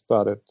script,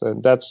 but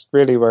that's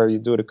really where you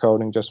do the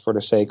coding just for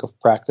the sake of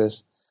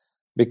practice.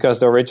 Because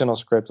the original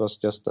script was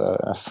just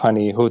a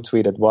funny who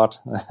tweeted what.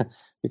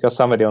 Because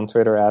somebody on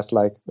Twitter asked,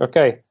 like,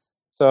 okay,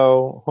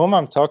 so whom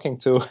I'm talking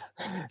to,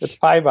 it's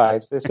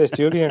PyBytes. Is this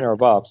Julian or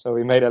Bob? So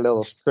we made a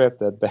little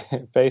script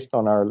that based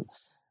on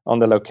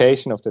the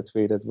location of the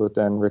tweet, it would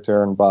then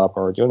return Bob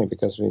or Julian,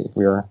 because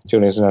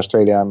Julian's in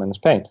Australia, I'm in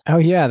Spain. Oh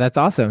yeah, that's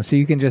awesome. So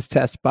you can just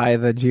test by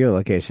the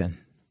geolocation.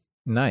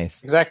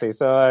 Nice. Exactly.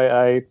 So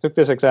I took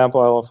this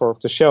example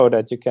to show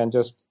that you can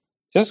just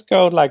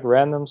go like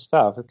random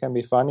stuff. It can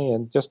be funny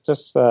and just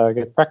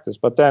get practice.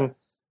 But then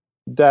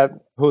that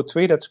who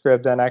tweeted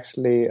script then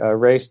actually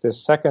raised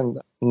this second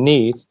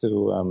need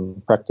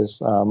to practice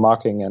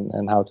mocking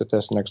and how to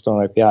test an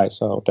external API.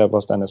 So that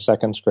was then a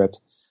second script.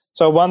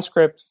 So one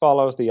script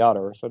follows the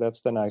other. So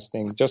that's the nice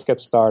thing. Just get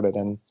started.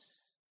 And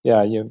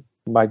yeah, you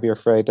might be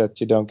afraid that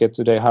you don't get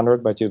to day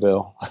 100, but you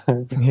will.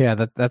 Yeah,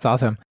 that's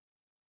awesome.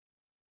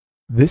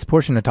 This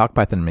portion of Talk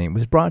Python to Me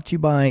was brought to you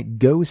by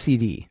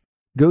GoCD.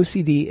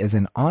 GoCD is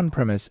an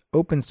on-premise,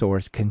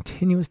 open-source,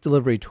 continuous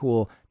delivery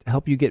tool to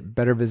help you get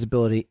better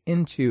visibility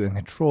into and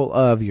control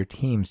of your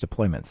team's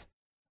deployments.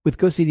 With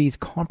GoCD's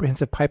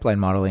comprehensive pipeline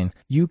modeling,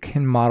 you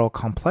can model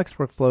complex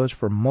workflows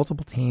for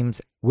multiple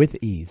teams with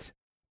ease.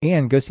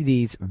 And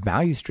GoCD's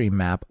value stream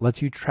map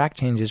lets you track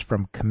changes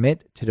from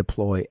commit to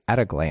deploy at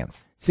a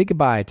glance. Say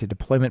goodbye to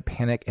deployment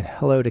panic and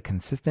hello to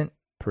consistent,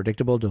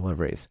 predictable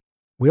deliveries.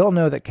 We all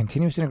know that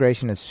continuous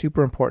integration is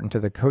super important to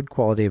the code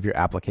quality of your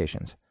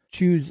applications.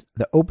 Choose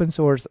the open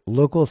source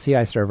local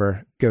CI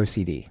server,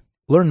 GoCD.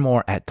 Learn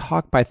more at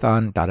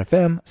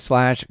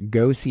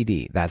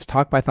talkpython.fm/GoCD. That's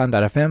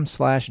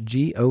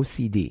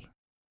talkpython.fm/GOCD.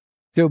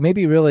 So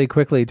maybe really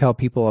quickly tell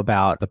people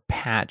about the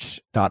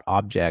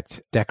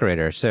patch.object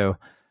decorator. So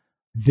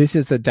this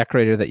is a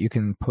decorator that you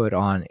can put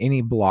on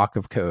any block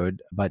of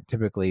code, but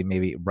typically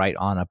maybe right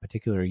on a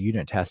particular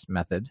unit test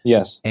method.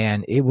 Yes.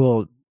 And it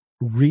will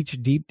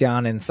reach deep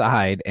down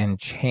inside and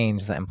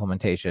change the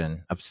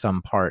implementation of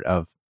some part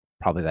of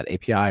probably that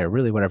API or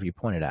really whatever you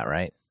pointed at,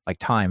 right? Like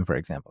time, for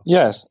example.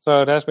 Yes.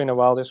 So it has been a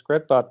while, this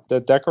script, but the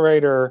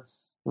decorator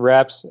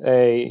wraps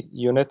a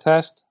unit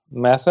test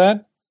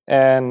method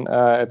and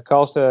it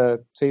calls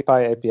the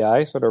TweetPy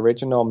API, so the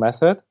original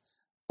method,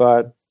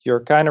 but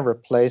you're kind of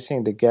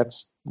replacing the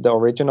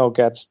original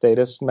get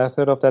status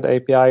method of that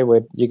API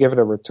with, you give it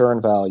a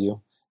return value,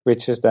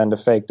 which is then the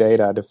fake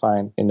data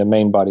defined in the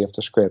main body of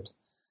the script.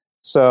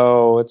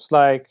 So it's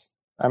like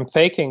I'm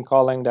faking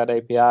calling that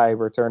API,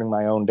 returning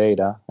my own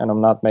data, and I'm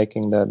not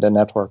making the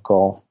network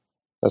call.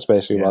 That's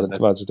basically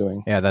what it's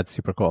doing. Yeah, that's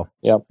super cool.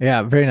 Yep.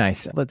 Yeah, very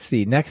nice. Let's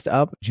see. Next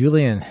up,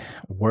 Julian,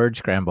 word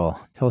scramble.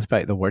 Tell us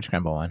about the word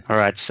scramble one. All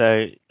right.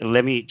 So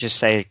let me just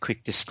say a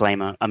quick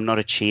disclaimer. I'm not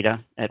a cheater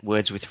at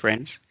Words with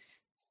Friends,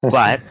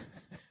 but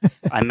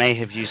I may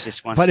have used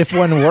this once. But if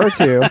one were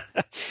to.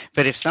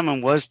 But if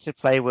someone was to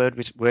play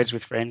Words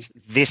with Friends,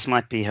 this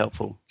might be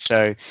helpful.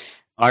 So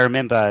I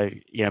remember,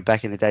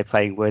 back in the day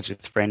playing Words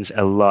with Friends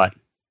a lot.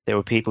 There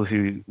were people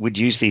who would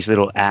use these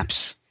little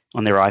apps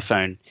on their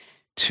iPhone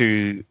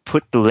to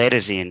put the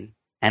letters in,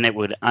 and it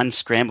would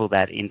unscramble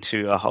that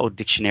into a whole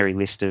dictionary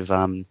list of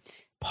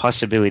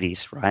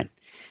possibilities, right?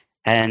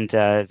 And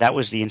that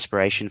was the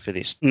inspiration for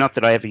this. Not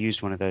that I ever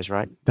used one of those,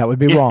 right? That would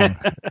be wrong.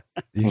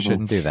 You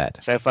shouldn't do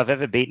that. So if I've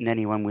ever beaten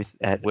anyone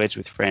at Words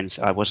with Friends,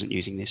 I wasn't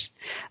using this.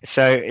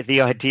 So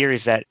the idea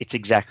is that it's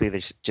exactly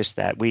just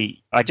that.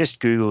 I just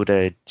Googled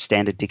a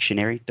standard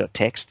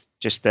dictionary.txt,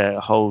 just the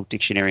whole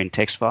dictionary in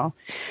text file.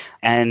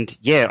 And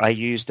yeah, I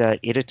used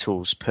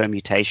itertools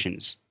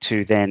permutations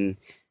to then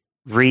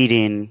read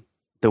in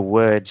the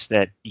words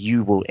that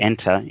you will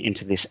enter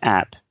into this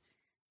app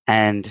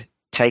and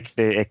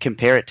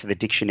compare it to the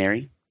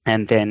dictionary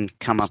and then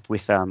come up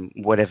with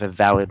whatever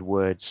valid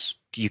words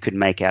you could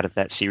make out of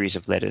that series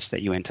of letters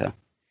that you enter.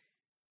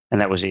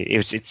 And that was it.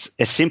 It's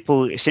a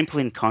simple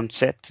in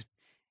concept.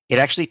 It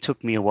actually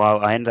took me a while.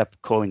 I ended up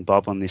calling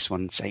Bob on this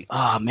one and saying,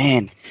 "Oh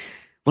man,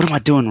 what am I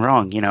doing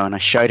wrong?" And I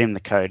showed him the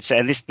code. So,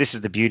 and this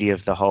is the beauty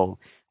of the whole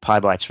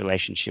PyBites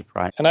relationship,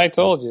 right? And I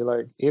told you,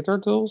 like,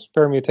 itertools,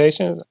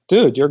 permutations,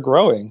 dude, you're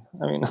growing.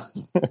 I mean,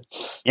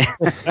 yeah.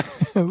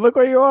 Look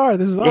where you are.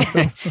 This is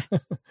awesome.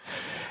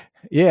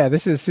 Yeah,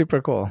 this is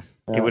super cool.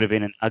 It would have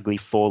been an ugly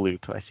for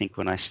loop, I think,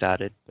 when I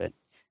started, but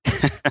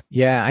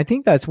yeah, I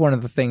think that's one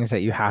of the things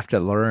that you have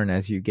to learn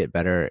as you get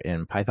better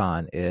in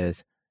Python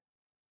is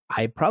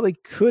I probably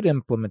could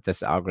implement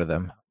this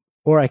algorithm,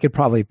 or I could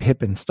probably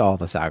pip install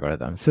this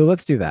algorithm. So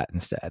let's do that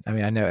instead. I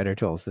mean, I know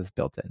itertools is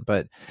built in,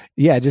 but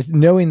yeah, just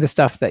knowing the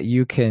stuff that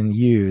you can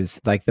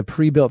use, like the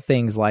pre-built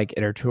things like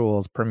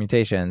itertools,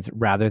 permutations,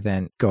 rather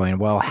than going,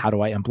 well, how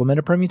do I implement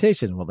a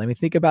permutation? Well, let me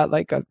think about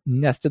like a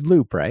nested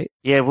loop, right?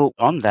 Yeah, well,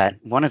 on that,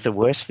 one of the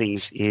worst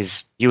things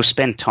is you'll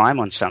spend time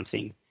on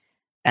something,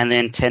 and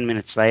then 10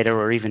 minutes later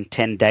or even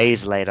 10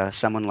 days later,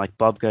 someone like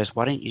Bob goes,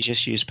 "Why don't you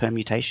just use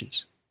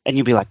permutations?" And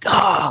you'll be like,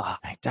 why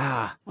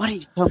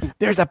didn't you tell me?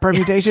 There's the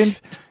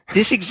permutations.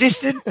 This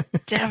existed?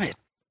 Damn it.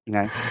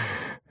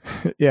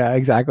 Yeah,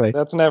 exactly.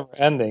 That's never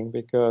ending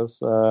because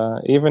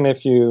even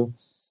if you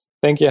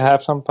think you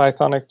have some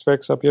Pythonic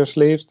tricks up your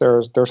sleeves,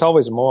 there's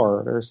always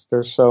more.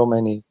 There's so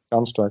many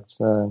constructs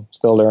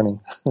still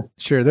learning.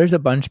 Sure, there's a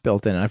bunch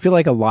built in. I feel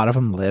like a lot of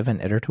them live in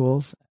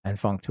itertools and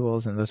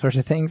functools and those sorts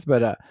of things,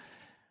 but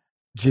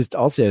just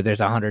also there's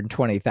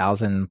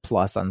 120,000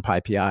 plus on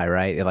PyPI,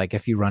 right? Like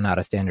if you run out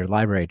of standard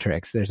library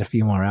tricks, there's a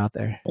few more out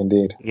there.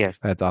 Indeed. Yeah.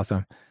 That's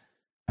awesome.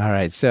 All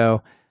right.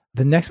 So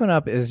the next one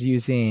up is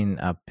using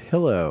a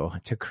Pillow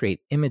to create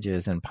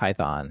images in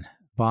Python.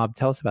 Bob,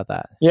 tell us about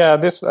that. Yeah,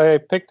 I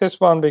picked this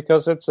one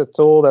because it's a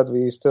tool that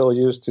we still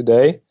use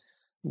today.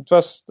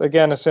 Just,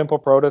 again, a simple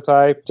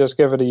prototype. Just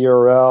give it a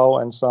URL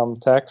and some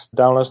text.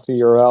 Downloads the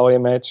URL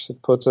image,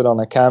 it puts it on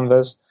a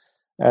canvas,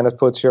 and it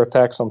puts your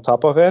text on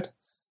top of it.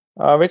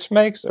 Which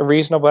makes a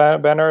reasonable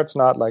banner. It's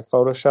not like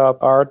Photoshop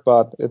art,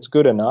 but it's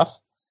good enough.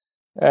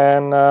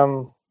 And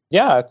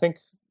I think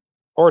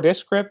or this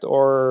script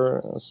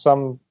or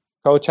some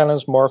code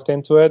challenge morphed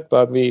into it,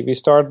 but we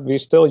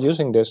still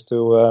using this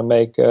to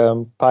make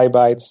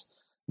PyBytes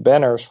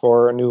banners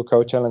for new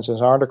code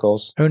challenges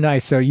articles. Oh,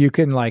 nice. So you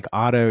can like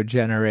auto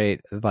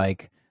generate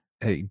like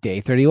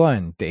day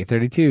 31, day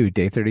 32,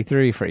 day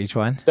 33 for each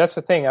one. That's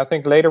the thing. I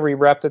think later we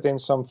wrapped it in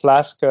some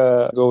Flask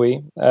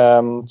GUI.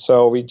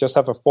 So we just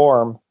have a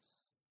form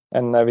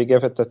and we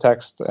give it the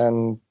text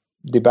and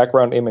the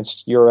background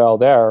image URL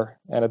there,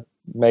 and it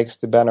makes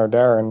the banner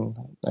there,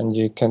 and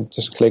you can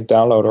just click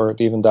download, or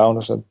it even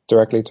downloads it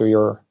directly to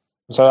your.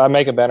 So I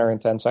make a banner in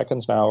 10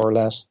 seconds now or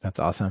less. That's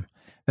awesome.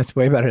 That's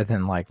way better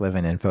than like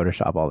living in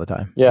Photoshop all the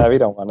time. Yeah, we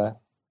don't want to.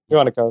 We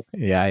want to code.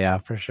 Yeah,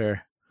 for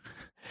sure.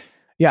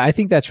 Yeah, I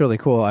think that's really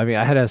cool. I mean,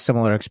 I had a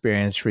similar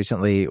experience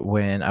recently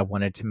when I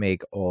wanted to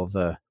make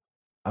I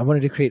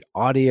wanted to create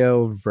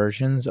audio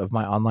versions of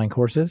my online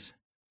courses.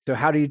 So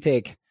how do you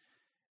take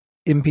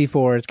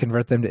MP4s,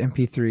 convert them to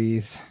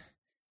MP3s?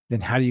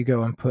 Then how do you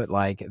go and put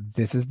like,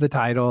 this is the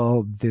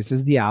title, this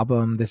is the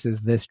album, this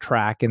is this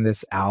track in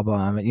this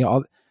album, and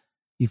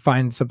you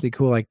find something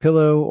cool like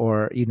Pillow,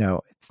 or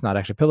it's not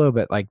actually Pillow,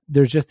 but like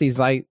there's just these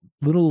like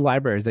little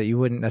libraries that you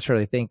wouldn't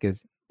necessarily think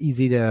is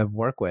easy to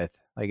work with.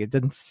 Like it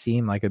doesn't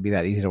seem like it'd be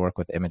that easy to work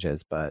with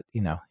images, but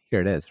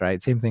here it is,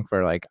 right? Same thing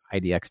for like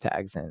IDX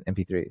tags and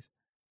MP3s.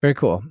 Very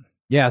cool.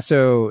 Yeah.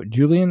 So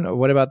Julian,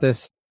 what about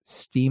this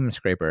Steam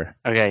scraper?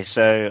 Okay,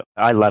 so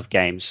I love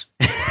games.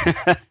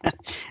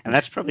 And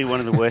that's probably one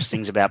of the worst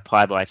things about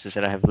PyBytes, is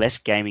that I have less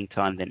gaming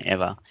time than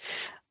ever.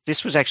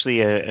 This was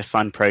actually a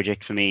fun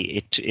project for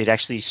me. It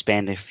actually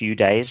spanned a few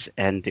days,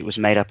 and it was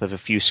made up of a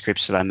few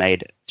scripts that I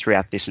made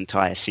throughout this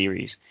entire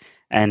series.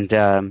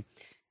 And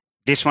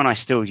this one I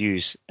still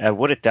use.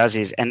 What it does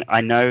is, and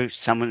I know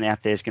someone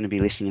out there is going to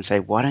be listening and say,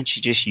 why don't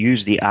you just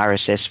use the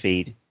RSS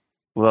feed?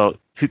 Well,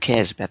 who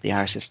cares about the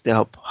RSS?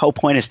 The whole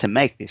point is to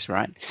make this,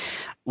 right?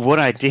 What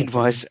I did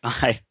was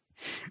I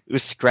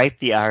scrape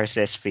the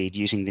RSS feed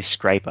using this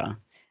scraper.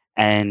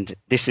 And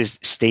this is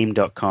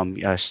steam.com,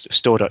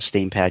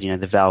 store.steampad,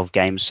 the Valve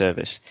game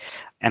service.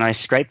 And I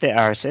scraped their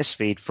RSS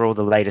feed for all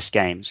the latest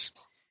games.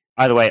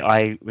 Either way,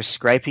 I was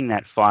scraping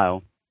that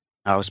file.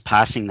 I was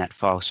passing that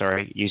file,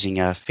 using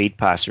a feed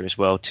parser as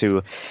well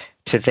to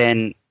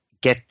then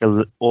get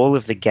all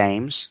of the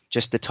games,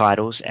 just the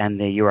titles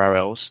and the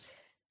URLs,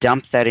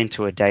 dump that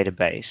into a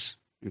database.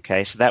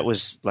 Okay, so that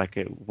was like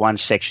one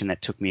section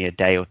that took me a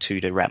day or two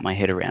to wrap my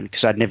head around,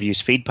 because I'd never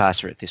used feed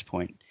parser at this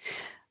point.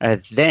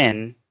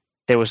 Then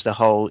there was the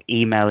whole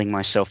emailing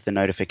myself the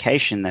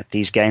notification that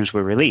these games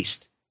were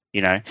released,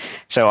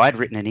 So I'd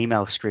written an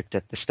email script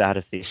at the start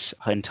of this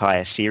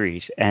entire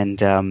series. And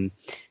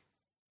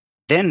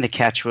then the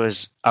catch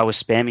was I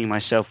was spamming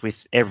myself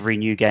with every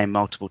new game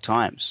multiple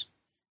times.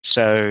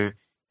 So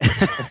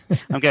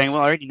I'm going,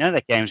 well, I already know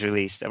that game's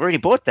released. I've already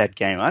bought that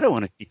game. I don't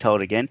want to be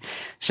told again.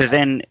 So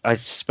then I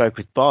spoke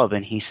with Bob,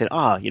 and he said,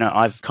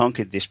 I've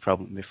conquered this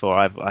problem before.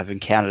 I've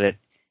encountered it.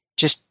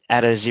 Just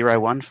add a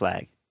 01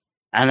 flag.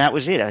 And that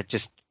was it. I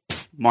just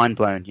mind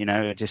blown,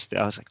 I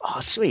was like, oh,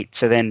 sweet.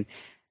 So then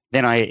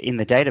I, in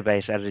the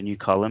database, added a new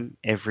column.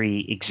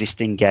 Every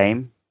existing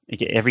game,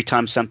 every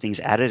time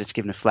something's added, it's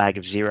given a flag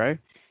of 0.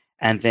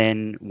 And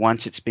then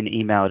once it's been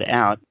emailed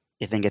out,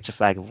 it then gets a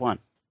flag of 1.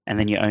 And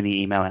then you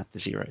only email out the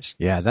zeros.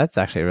 Yeah, that's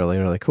actually really,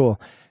 really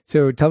cool.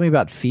 So tell me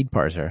about feed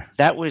parser.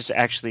 That was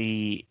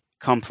actually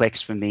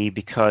complex for me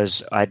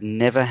because I'd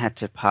never had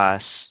to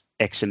pass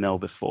XML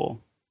before.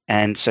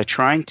 And so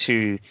trying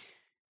to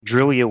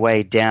drill your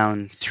way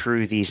down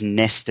through these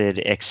nested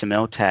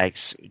XML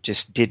tags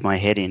just did my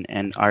head in.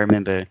 And I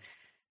remember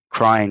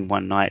crying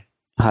one night,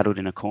 huddled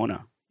in a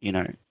corner,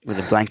 with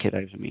a blanket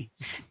over me.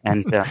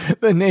 And the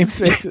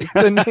namespaces.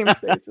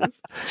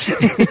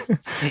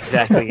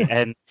 Exactly.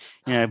 And,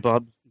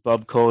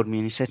 Bob called me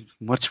and he said,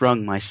 "What's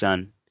wrong, my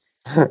son?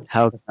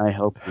 How can I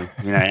help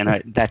you?" And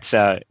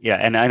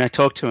I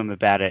talked to him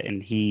about it,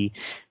 and he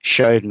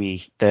showed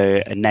me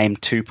a name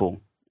tuple.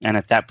 And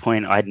at that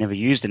point, I'd never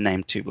used a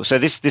name tuple. So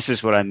this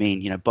is what I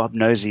mean. Bob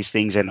knows these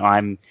things, and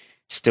I'm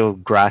still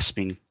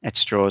grasping at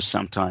straws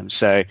sometimes.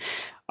 So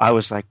I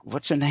was like,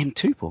 what's a name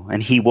tuple?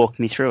 And he walked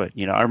me through it.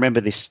 I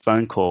remember this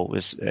phone call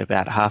was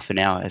about half an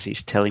hour as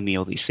he's telling me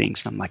all these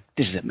things. And I'm like,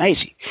 this is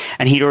amazing.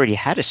 And he'd already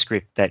had a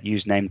script that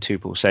used name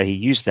tuple. So he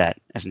used that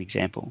as an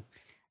example.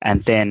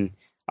 And then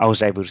I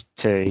was able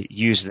to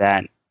use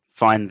that,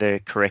 find the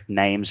correct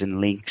names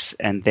and links,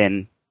 and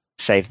then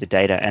save the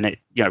data. And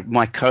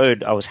my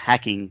code, I was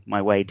hacking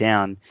my way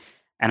down,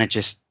 and it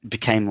just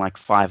became like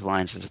 5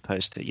 lines as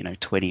opposed to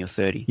 20 or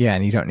 30. Yeah,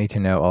 and you don't need to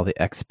know all the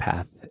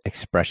XPath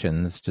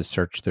expressions to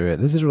search through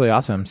it. This is really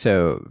awesome.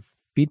 So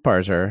feed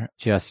parser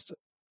just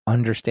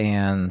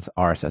understands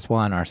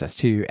RSS1,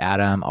 RSS2,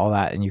 Atom, all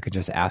that, and you can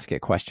just ask it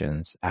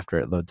questions after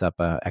it loads up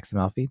a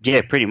XML feed?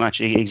 Yeah, pretty much.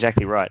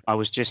 Exactly right. I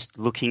was just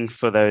looking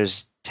for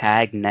those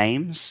tag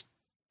names,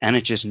 and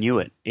it just knew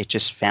it. It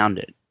just found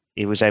it.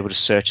 It was able to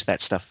search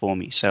that stuff for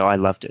me, so I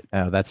loved it.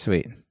 Oh, that's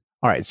sweet.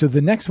 All right, so the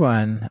next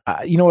one,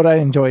 what I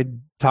enjoyed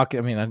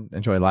I mean, I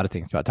enjoy a lot of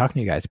things about talking to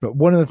you guys, but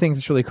one of the things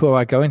that's really cool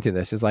about going through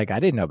this is like, I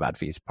didn't know about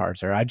Feast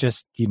Parser. I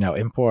just,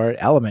 import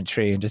element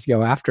tree and just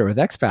go after it with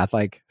XPath.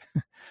 Like,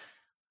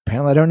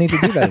 apparently I don't need to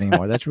do that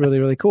anymore. That's really,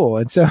 really cool.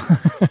 And so,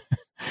 I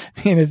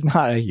mean, it's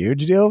not a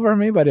huge deal for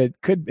me, but it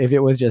could, if it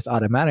was just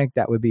automatic,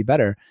 that would be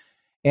better.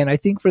 And I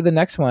think for the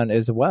next one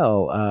as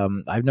well,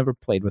 I've never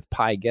played with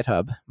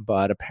PyGitHub,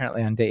 but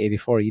apparently on day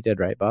 84 you did,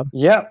 right, Bob?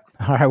 Yeah.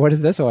 All right, what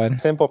is this one?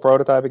 Simple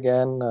prototype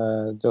again,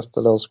 just a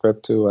little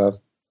script to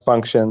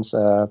functions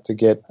to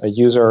get a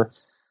user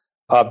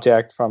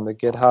object from the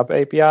GitHub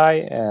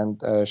API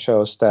and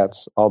show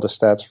stats, all the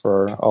stats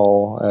for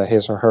all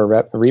his or her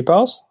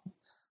repos.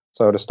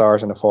 So the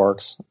stars and the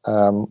forks.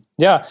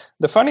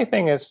 The funny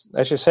thing is,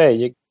 as you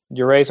say,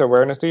 you raise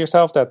awareness to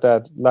yourself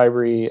that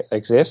library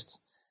exists.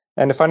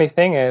 And the funny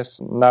thing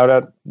is, now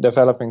that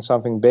developing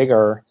something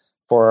bigger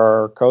for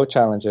our code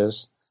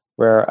challenges,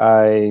 where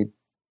I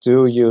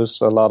do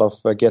use a lot of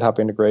GitHub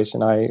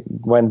integration, I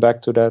went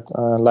back to that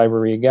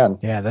library again.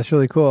 Yeah, that's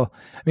really cool.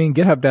 I mean,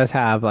 GitHub does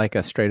have like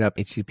a straight up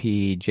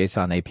HTTP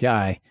JSON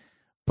API,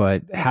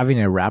 but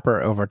having a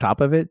wrapper over top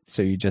of it,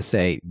 so you just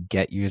say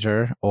get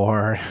user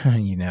or,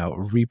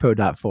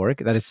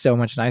 repo.fork, that is so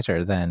much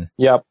nicer than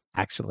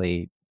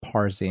actually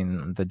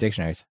parsing the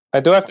dictionaries. I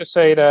do have to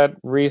say that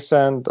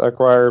recent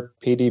acquired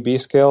PDB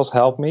skills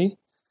helped me,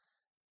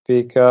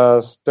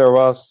 because there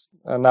was,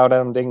 now that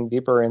I'm digging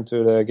deeper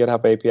into the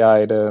GitHub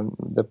API,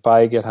 the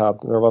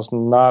PyGitHub, there was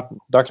not,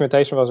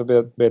 documentation was a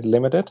bit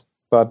limited,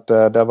 but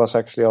that was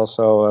actually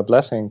also a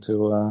blessing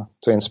to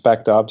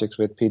inspect the objects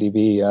with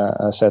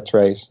PDB set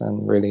trace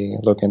and really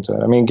look into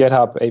it. I mean,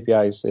 GitHub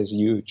API is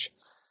huge,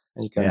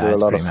 and you can do a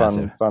lot of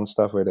fun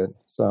stuff with it.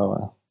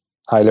 So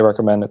highly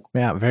recommend it.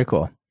 Yeah, very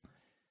cool.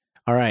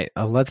 All right,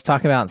 let's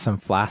talk about some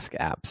Flask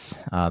apps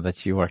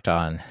that you worked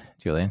on,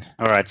 Julian.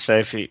 All right, so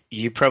if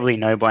you probably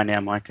know by now,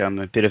 Mike, I'm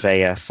a bit of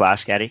a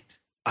Flask addict.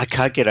 I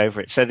can't get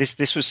over it. So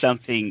this was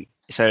something,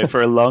 so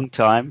for a long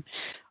time,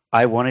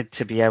 I wanted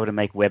to be able to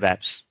make web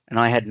apps, and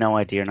I had no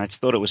idea, and I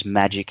just thought it was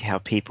magic how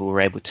people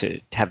were able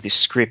to have this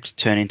script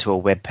turn into a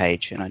web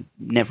page, and I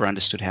never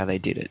understood how they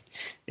did it.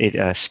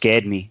 It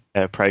scared me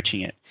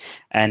approaching it.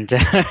 And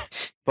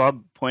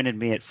Bob pointed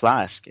me at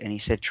Flask, and he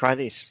said, try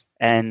this.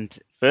 And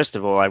first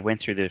of all, I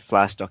went through the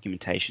Flask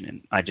documentation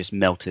and I just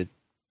melted.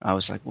 I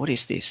was like, what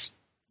is this?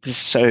 This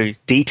is so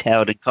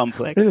detailed and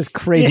complex. This is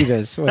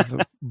craziness with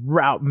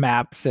route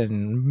maps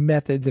and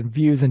methods and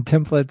views and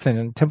templates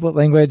and template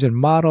language and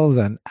models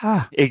and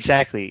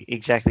Exactly.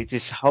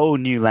 This whole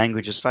new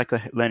language. It's like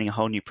learning a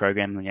whole new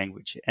programming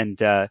language.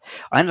 And I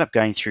ended up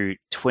going through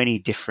 20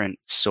 different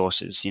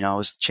sources. I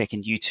was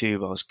checking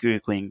YouTube. I was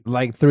Googling.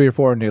 Like 3 or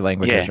 4 new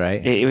languages,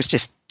 right? It was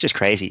just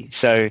crazy.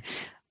 So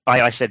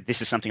I said,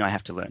 this is something I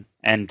have to learn.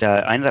 And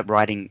I ended up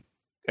writing,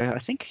 I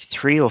think,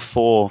 3 or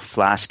 4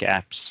 Flask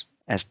apps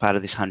as part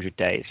of this 100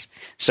 days.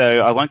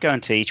 So I won't go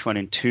into each one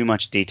in too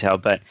much detail,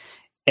 but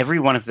every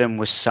one of them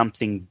was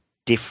something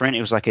different.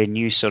 It was like a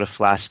new sort of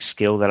Flask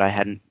skill that I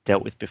hadn't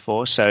dealt with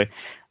before. So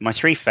my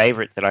 3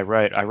 favorite that I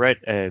wrote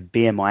a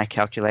BMI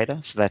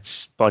calculator. So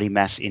that's body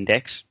mass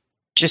index.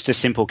 Just a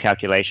simple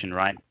calculation,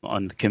 right,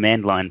 on the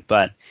command line.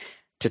 But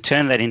to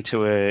turn that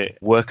into a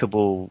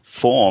workable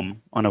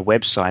form on a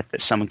website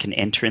that someone can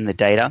enter in the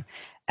data,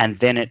 and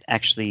then it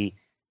actually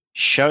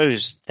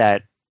shows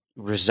that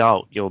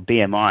result, your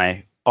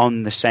BMI,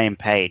 on the same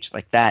page,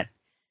 like that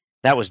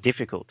was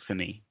difficult for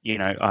me.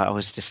 I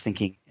was just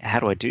thinking, how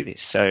do I do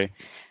this? So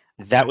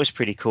that was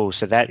pretty cool.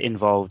 So that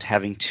involved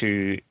having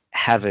to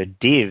have a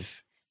div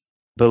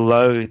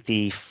below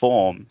the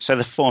form. So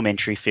the form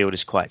entry field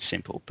is quite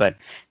simple, but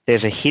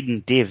there's a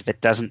hidden div that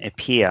doesn't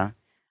appear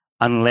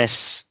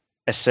unless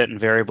a certain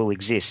variable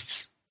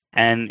exists.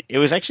 And it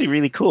was actually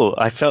really cool.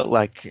 I felt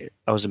like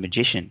I was a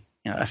magician.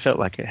 I felt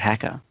like a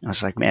hacker. I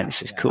was like, man,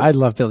 this is cool. I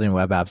love building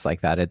web apps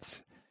like that.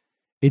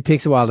 It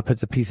takes a while to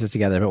put the pieces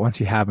together, but once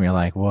you have them, you're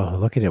like, whoa,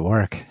 look at it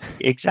work.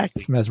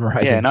 Exactly. It's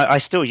mesmerizing. Yeah, and I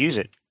still use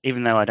it,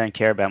 even though I don't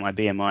care about my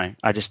BMI.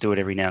 I just do it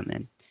every now and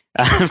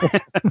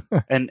then.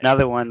 And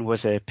another one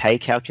was a pay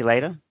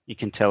calculator. You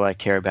can tell I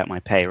care about my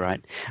pay,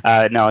 right?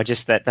 No,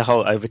 just that the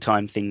whole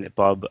overtime thing that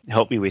Bob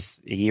helped me with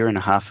a year and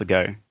a half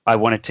ago. I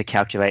wanted to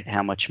calculate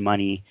how much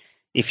money,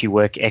 if you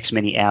work X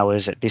many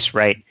hours at this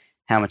rate,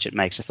 how much it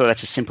makes. I thought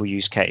that's a simple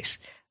use case.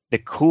 The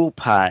cool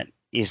part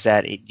is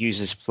that it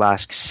uses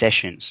Flask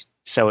sessions.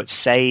 So it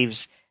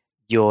saves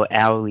your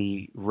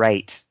hourly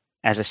rate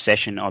as a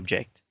session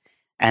object.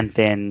 And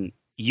then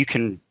you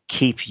can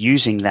keep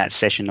using that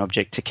session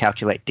object to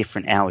calculate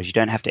different hours. You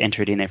don't have to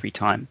enter it in every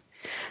time.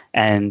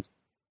 And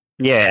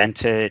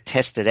to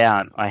test it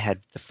out, I had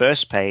the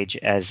first page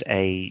as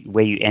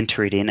where you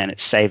enter it in and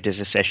it's saved as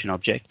a session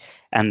object.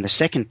 And the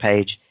second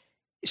page,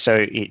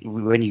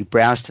 when you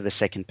browse to the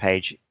second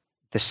page,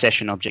 the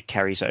session object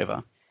carries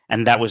over.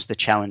 And that was the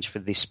challenge for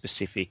this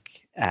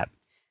specific app.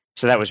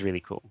 So that was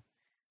really cool.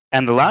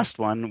 And the last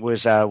one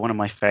was one of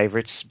my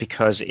favorites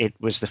because it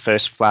was the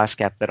first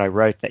Flask app that I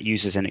wrote that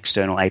uses an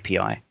external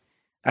API.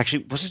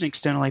 Actually, was it an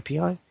external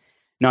API?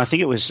 No, I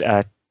think it was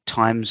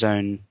time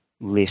zone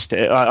list.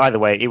 Either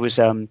way, it was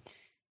it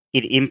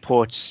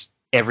imports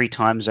every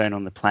time zone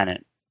on the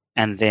planet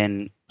and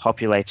then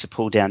populates a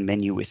pull-down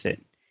menu with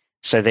it.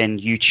 So then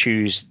you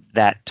choose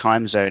that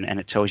time zone and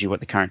it tells you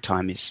what the current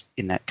time is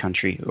in that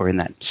country or in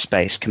that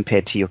space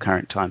compared to your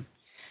current time.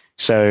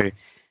 So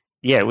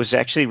yeah, it was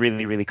actually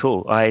really, really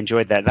cool. I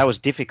enjoyed that. That was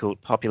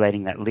difficult,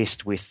 populating that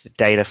list with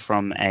data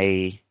from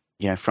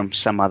from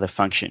some other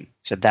function.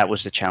 So that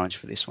was the challenge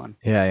for this one.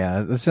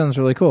 Yeah. That sounds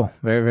really cool.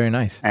 Very, very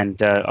nice.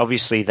 And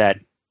obviously that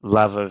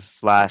love of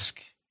Flask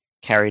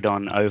carried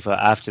on over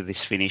after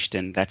this finished,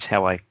 and that's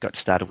how I got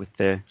started with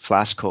the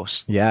Flask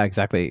course. Yeah,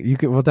 exactly.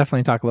 We'll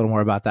definitely talk a little more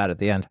about that at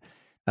the end.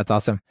 That's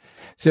awesome.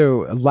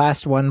 So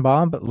last one,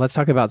 Bob, let's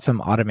talk about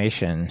some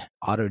automation.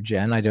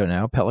 AutoGen, I don't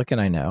know. Pelican,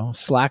 I know.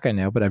 Slack, I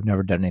know, but I've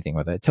never done anything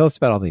with it. Tell us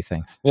about all these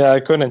things. Yeah, I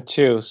couldn't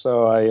choose,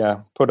 so I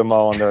put them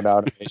all under the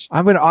automation.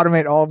 I'm going to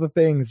automate all the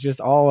things,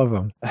 just all of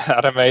them.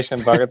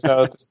 Automation bucket.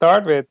 So to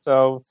start with,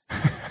 it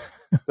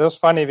was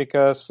funny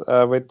because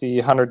with the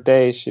 100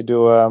 days, you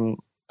do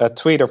a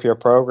tweet of your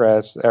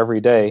progress every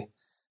day.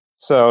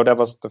 So that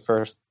was the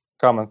first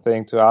common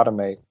thing to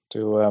automate,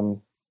 to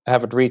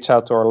have it reach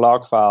out to our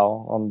log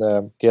file on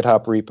the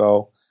GitHub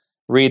repo,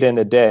 read in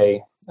the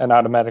day, and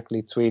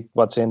automatically tweet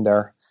what's in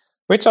there,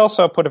 which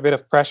also put a bit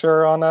of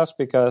pressure on us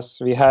because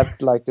we had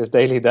like this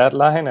daily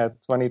deadline at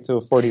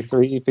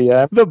 22:43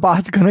 p.m. The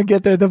bot's going to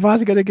get there. The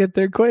bot's going to get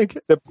there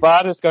quick. The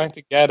bot is going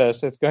to get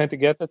us. It's going to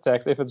get the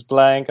text. If it's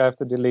blank, I have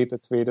to delete the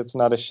tweet. It's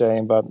not a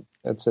shame, but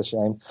it's a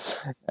shame.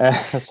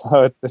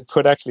 So it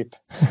put actually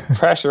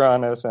pressure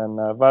on us. And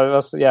but it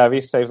was,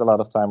 we saved a lot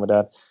of time with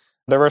that.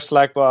 There were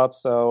Slack bots.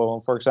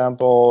 So, for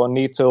example,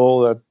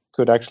 Neetool that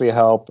could actually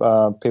help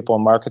people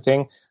in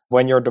marketing.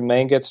 When your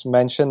domain gets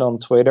mentioned on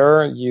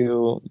Twitter,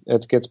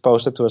 it gets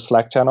posted to a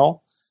Slack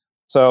channel.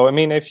 So, I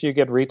mean, if you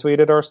get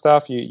retweeted or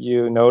stuff,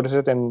 you notice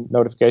it in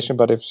notification.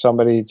 But if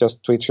somebody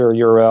just tweets your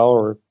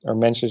URL or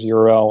mentions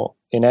URL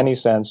in any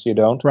sense, you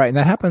don't. Right. And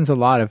that happens a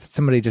lot. If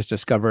somebody just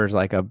discovers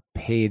like a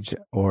page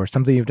or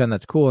something you've done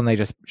that's cool and they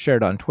just share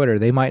it on Twitter,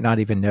 they might not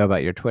even know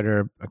about your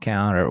Twitter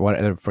account or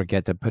whatever,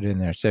 forget to put it in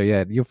there. So,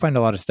 yeah, you'll find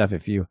a lot of stuff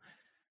if you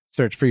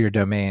search for your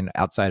domain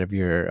outside of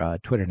your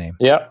Twitter name.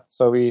 Yeah.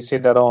 So we see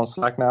that all on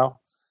Slack now.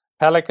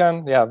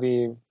 Pelican,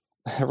 we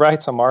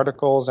write some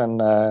articles and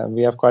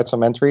we have quite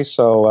some entries.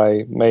 So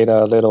I made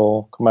a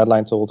little command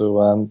line tool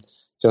to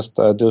just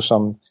do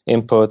some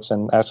inputs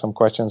and ask some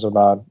questions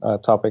about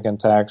topic and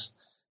tags,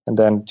 and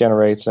then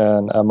generates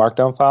a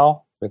markdown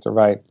file with the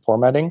right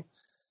formatting,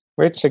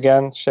 which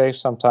again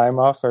shaves some time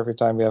off every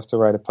time we have to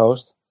write a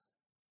post.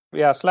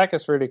 Yeah, Slack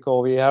is really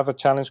cool. We have a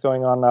challenge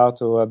going on now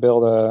to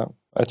build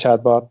a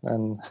chatbot,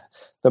 and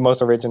the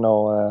most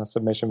original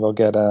submission will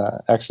get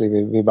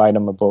actually we buy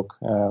them a book.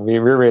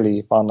 We're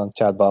really fond on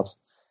chatbots.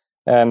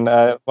 And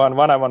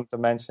one I wanted to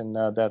mention,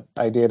 that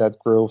idea that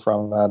grew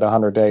from the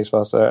 100 days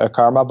was a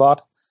karma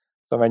bot.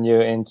 So when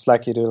you in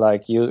Slack you do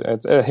like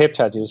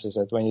HipChat uses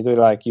it. When you do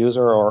like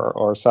user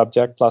or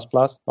subject plus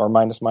or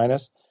minus,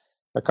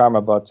 the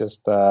karma bot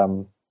just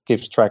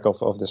keeps track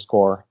of the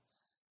score.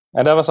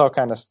 And that was all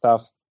kind of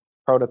stuff,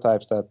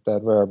 prototypes that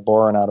were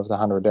born out of the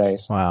 100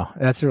 days. Wow,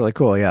 that's really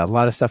cool. Yeah, a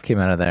lot of stuff came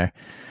out of there.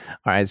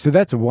 All right, so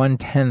that's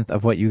 1/10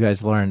 of what you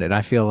guys learned, and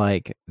I feel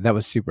like that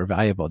was super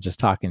valuable just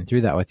talking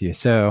through that with you.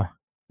 So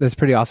that's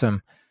pretty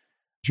awesome.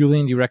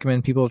 Julian, do you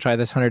recommend people try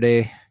this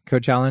 100-day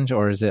code challenge,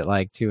 or is it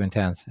like too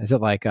intense? Is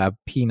it like a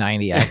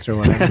P90X or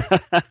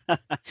whatever?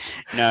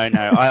 No,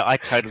 I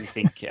totally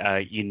think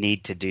you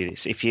need to do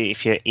this. If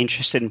you're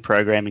interested in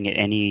programming in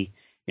any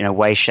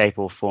way, shape,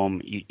 or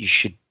form, you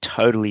should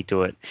totally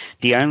do it.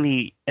 The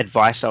only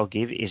advice I'll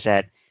give is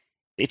that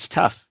it's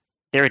tough.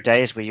 There are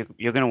days where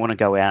you're going to want to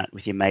go out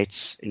with your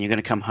mates and you're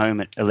going to come home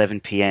at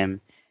 11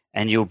 p.m.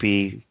 and you'll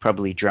be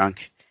probably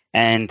drunk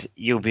and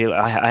you'll be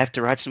like, I have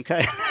to write some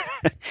code.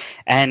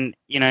 And,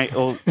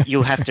 or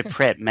you'll have to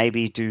prep,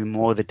 maybe do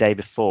more the day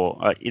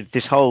before.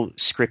 This whole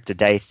script a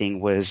day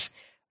thing was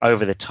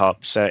over the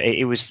top. So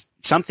it was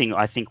something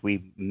I think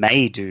we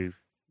may do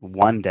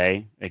one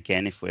day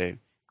again if we're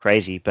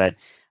crazy. But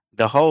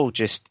the whole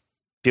just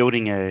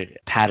building a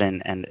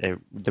pattern and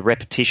the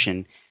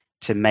repetition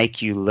to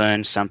make you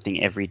learn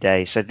something every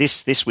day. So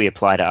this we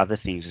apply to other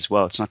things as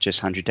well. It's not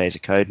just 100 days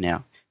of code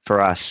now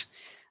for us.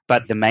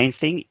 But the main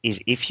thing is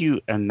if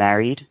you are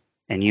married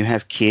and you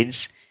have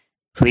kids,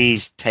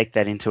 please take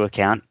that into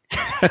account,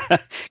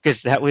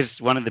 because that was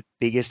one of the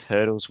biggest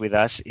hurdles with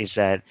us, is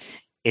that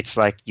it's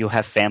like you'll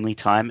have family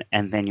time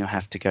and then you'll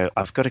have to go,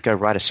 I've got to go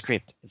write a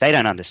script. They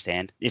don't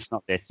understand. It's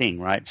not their thing,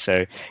 right?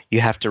 So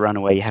you have to run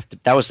away.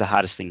 That was the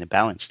hardest thing to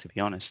balance, to be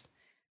honest.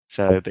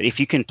 So, but if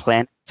you can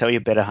plan, tell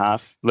your better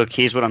half, look,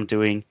 here's what I'm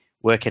doing,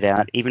 work it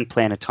out, even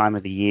plan a time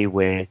of the year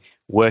where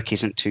work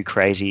isn't too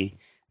crazy,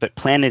 but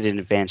plan it in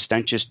advance.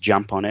 Don't just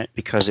jump on it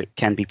because it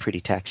can be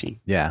pretty taxing.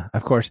 Yeah,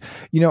 of course.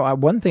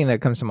 One thing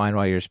that comes to mind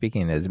while you're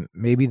speaking is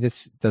maybe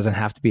this doesn't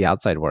have to be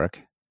outside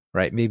work,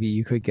 right? Maybe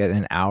you could get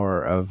an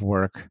hour of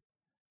work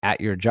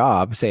at your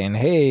job saying,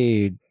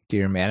 hey,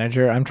 dear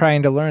manager, I'm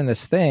trying to learn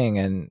this thing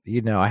and,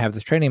 I have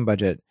this training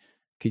budget.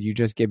 could you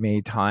just give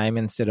me time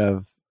instead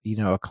of,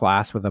 a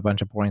class with a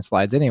bunch of boring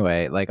slides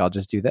anyway? Like, I'll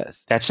just do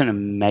this. That's an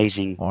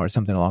amazing, or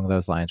something along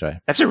those lines, right?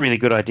 That's a really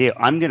good idea.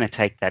 I'm going to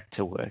take that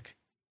to work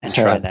and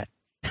try that.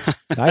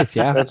 Nice,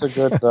 yeah. That's a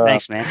good.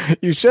 Thanks, man.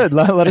 You should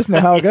let us know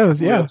how it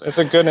goes. Yeah, it's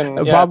a good.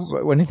 Bob,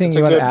 anything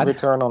you want to add?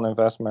 Return on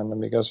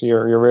investment, because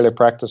you're really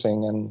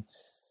practicing, and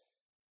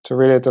to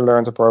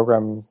learn to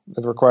program,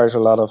 it requires a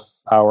lot of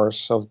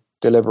hours of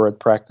deliberate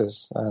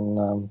practice, and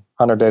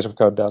 100 Days of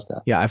Code does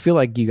that. Yeah, I feel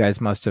like you guys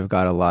must have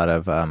got a lot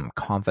of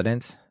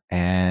confidence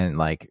and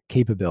like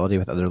capability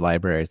with other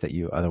libraries that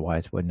you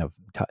otherwise wouldn't have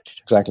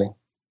touched. Exactly.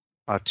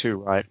 Too,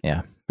 right?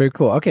 Yeah, very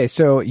cool. Okay,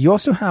 so you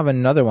also have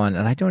another one,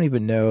 and I don't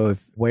even know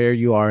where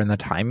you are in the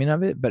timing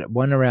of it, but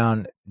one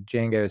around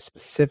Django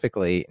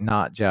specifically,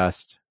 not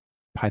just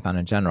Python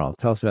in general.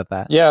 Tell us about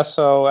that. Yeah,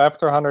 so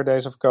after 100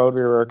 Days of Code,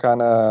 we were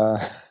kind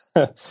of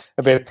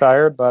a bit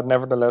tired, but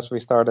nevertheless, we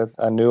started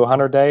a new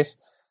 100 Days.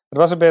 It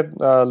was a bit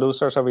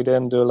looser, so we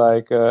didn't do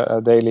like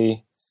a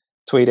daily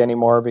tweet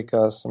anymore,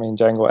 because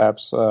Django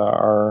apps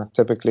are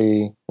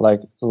typically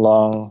like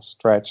long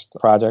stretched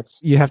projects.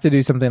 You have to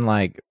do something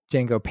like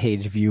Django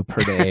page view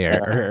per day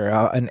or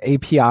an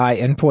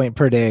API endpoint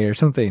per day or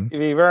something.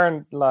 We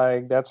weren't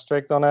like that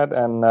strict on it,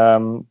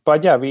 and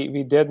but yeah,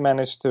 we did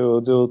manage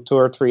to do 2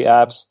 or 3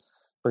 apps.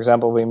 For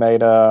example, we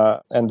made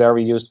and there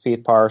we used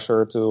Feed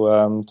Parser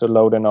to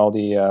load in all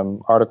the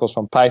articles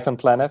from Python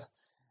Planet,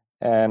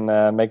 and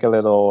make a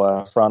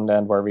little front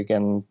end where we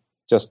can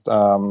just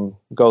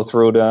go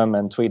through them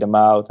and tweet them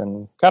out,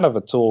 and kind of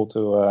a tool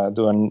to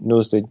do a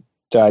news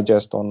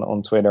digest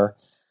on Twitter.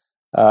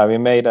 We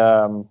made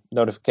a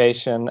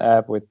notification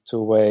app with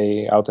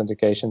 2-way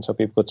authentication, so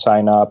people could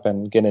sign up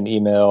and get an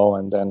email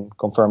and then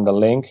confirm the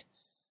link.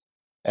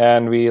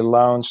 And we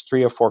launched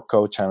 3 or 4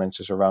 code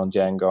challenges around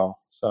Django.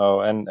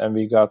 So and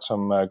we got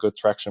some good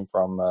traction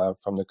from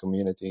the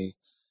community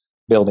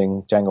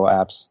building Django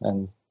apps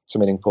and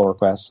submitting pull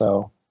requests.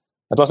 So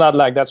it was not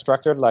like that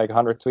structured, like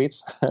 100 tweets.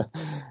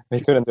 We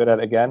couldn't do that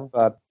again,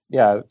 but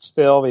yeah,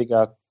 still we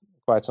got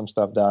quite some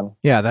stuff done.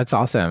 Yeah, that's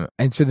awesome.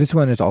 And so this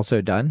one is also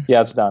done?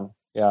 Yeah, it's done.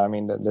 Yeah,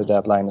 the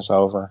deadline is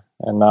over,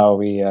 and now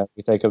we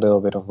take a little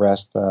bit of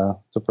rest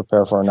to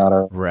prepare for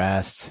another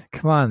rest.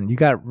 Come on, you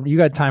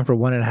got time for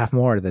 1.5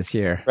 more this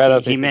year.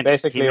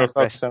 Basically, we're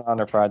focusing on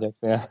the project.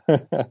 Yeah,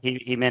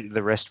 he meant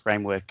the REST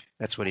framework.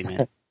 That's what he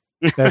meant.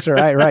 That's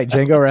right.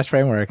 Django REST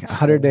framework.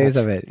 100 days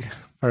of it.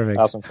 Perfect.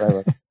 Awesome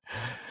framework.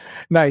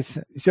 Nice.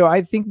 So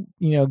I think,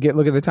 look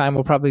at the time.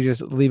 We'll probably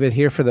just leave it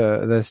here for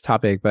this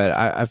topic, but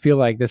I feel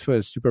like this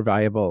was super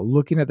valuable.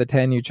 Looking at the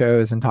 10 you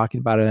chose and talking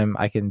about them,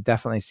 I can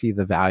definitely see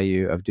the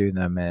value of doing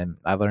them. And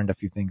I learned a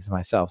few things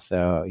myself.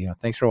 So,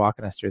 thanks for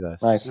walking us through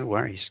those. Nice. No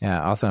worries. Yeah,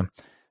 awesome.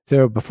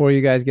 So before you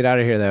guys get out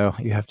of here, though,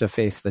 you have to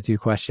face the 2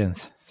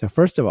 questions. So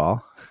first of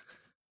all,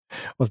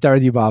 we'll start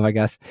with you, Bob, I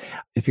guess.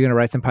 If you're going to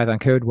write some Python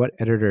code, what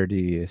editor do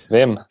you use?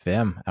 Vim.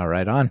 All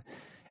right, on.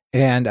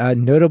 And a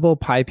notable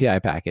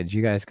PyPI package.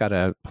 You guys got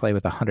to play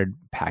with 100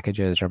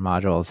 packages or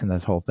modules in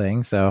this whole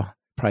thing, so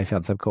probably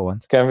found some cool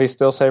ones. Can we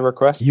still say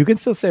request? You can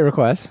still say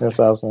request. That's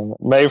awesome.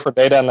 Maybe for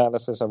data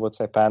analysis, I would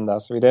say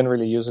Pandas. We didn't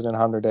really use it in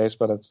 100 Days,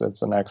 but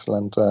it's an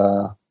excellent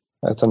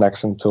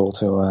tool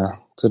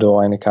to do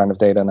any kind of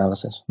data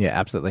analysis. Yeah,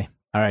 absolutely.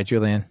 All right,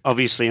 Julian.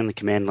 Obviously, on the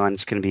command line,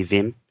 it's going to be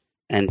Vim.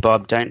 And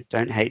Bob, don't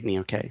hate me,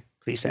 okay?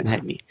 Please don't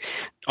hate me.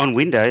 On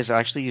Windows, I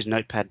actually use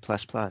Notepad++,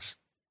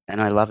 and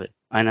I love it.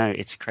 I know,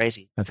 it's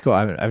crazy. That's cool.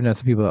 I've known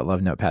some people that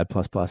love Notepad++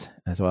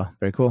 as well.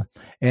 Very cool.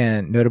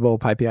 And notable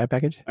PyPI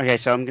package? Okay,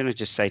 so I'm going to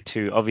just say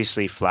 2.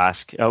 Obviously,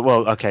 Flask.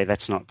 Okay,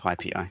 that's not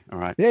PyPI. All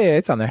right. Yeah,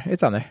 it's on there.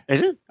 It's on there.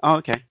 Is it? Oh,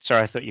 okay.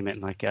 Sorry, I thought you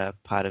meant like a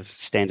part of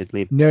standard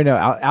lib. No,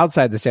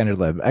 outside the standard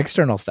lib.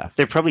 External stuff.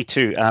 There are probably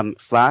 2.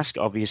 Flask,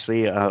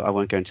 obviously. I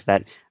won't go into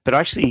that. But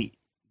actually,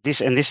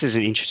 this is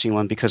an interesting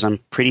one because I'm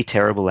pretty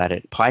terrible at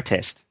it.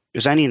 PyTest. It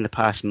was only in the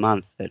past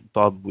month that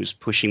Bob was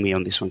pushing me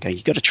on this one, going,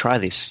 you got to try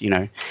this,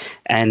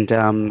 and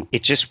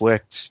it just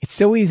worked. It's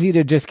so easy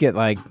to just get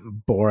like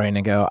boring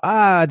and go,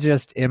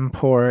 just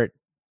import,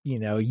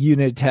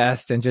 unit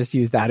test and just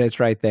use that.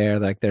 It's right there.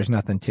 Like there's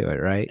nothing to it,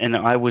 right? And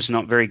I was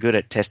not very good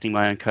at testing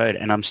my own code,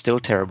 and I'm still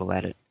terrible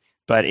at it.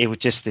 But it was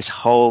just this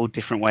whole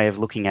different way of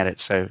looking at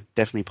it. So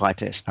definitely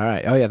PyTest. All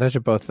right. Oh yeah, those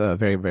are both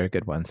very, very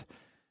good ones.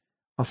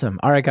 Awesome.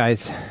 All right,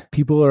 guys.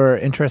 People are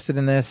interested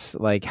in this.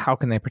 Like, how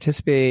can they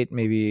participate?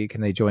 Maybe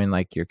can they join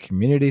like your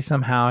community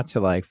somehow to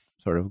like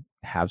sort of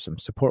have some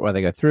support while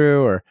they go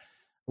through? Or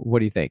what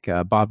do you think?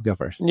 Bob, go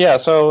first. Yeah.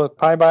 So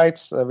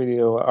PyBytes, we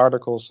do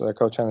articles,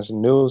 code challenges,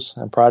 news,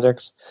 and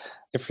projects.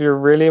 If you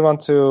really want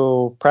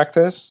to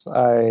practice,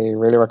 I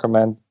really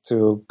recommend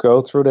to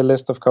go through the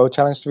list of code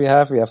challenges we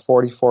have. We have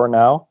 44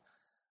 now,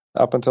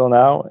 up until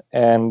now,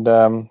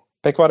 and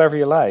pick whatever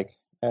you like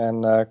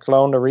and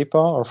clone the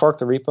repo or fork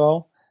the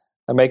repo.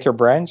 And make your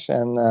branch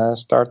and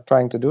start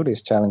trying to do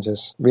these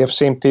challenges. We have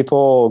seen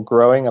people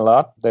growing a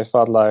lot. They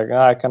thought like,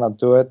 I cannot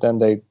do it. Then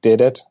they did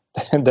it.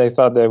 And they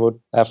thought they would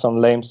have some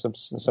lame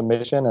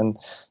submission. And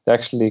they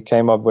actually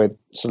came up with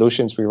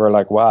solutions. We were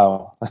like,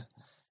 wow.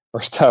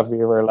 For stuff, we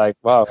were like,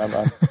 wow,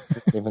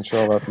 not even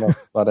sure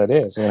what it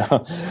is,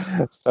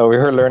 So we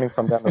were learning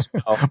from them as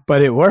well.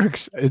 But it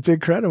works. It's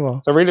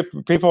incredible. So really,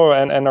 people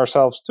and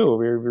ourselves too,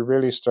 we're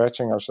really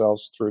stretching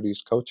ourselves through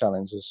these code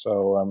challenges.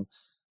 So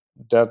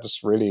that is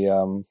really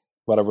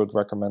what I would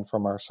recommend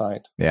from our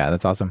side. Yeah,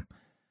 that's awesome.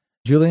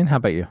 Julian, how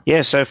about you?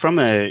 Yeah, so from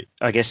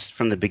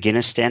the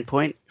beginner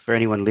standpoint, for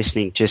anyone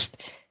listening, just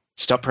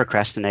stop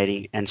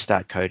procrastinating and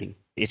start coding.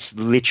 It's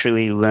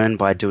literally learn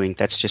by doing.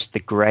 That's just the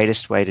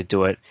greatest way to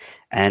do it.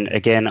 And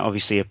again,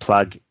 obviously a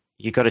plug,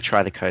 you got to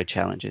try the code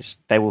challenges.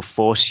 They will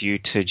force you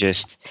to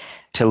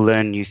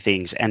learn new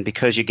things. And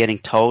because you're getting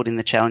told in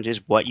the challenges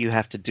what you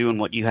have to do and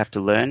what you have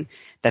to learn,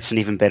 that's an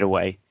even better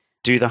way.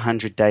 Do the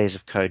 100 days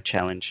of code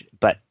challenge.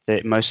 But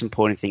the most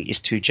important thing is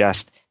to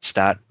just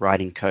start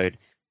writing code.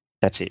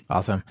 That's it.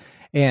 Awesome.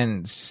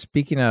 And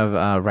speaking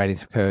of writing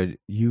some code,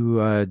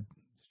 you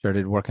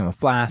started working with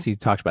Flask. You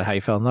talked about how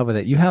you fell in love with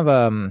it. You have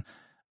a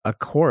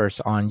course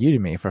on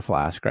Udemy for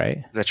Flask,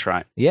 right? That's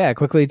right. Yeah,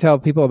 quickly tell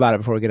people about it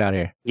before we get out of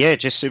here. Yeah,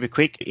 just super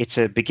quick. It's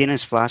a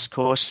beginner's Flask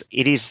course.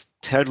 It is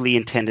totally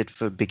intended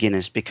for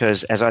beginners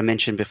because, as I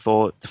mentioned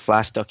before, the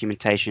Flask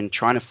documentation,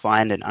 trying to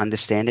find and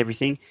understand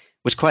everything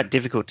was quite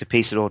difficult to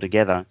piece it all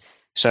together.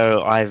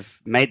 So I've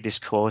made this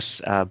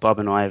course. Bob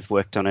and I have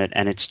worked on it,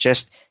 and it's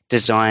just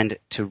designed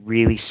to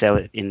really sell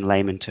it in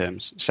layman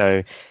terms.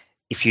 So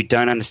if you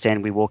don't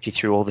understand, we walk you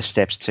through all the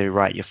steps to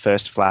write your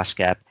first Flask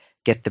app,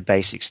 get the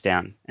basics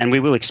down. And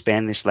we will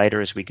expand this later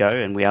as we go,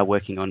 and we are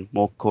working on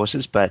more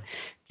courses, but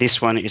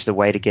this one is the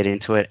way to get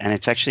into it, and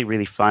it's actually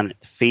really fun.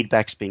 The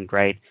feedback's been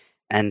great,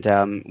 and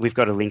we've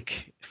got a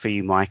link for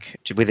you, Mike,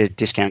 with a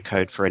discount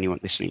code for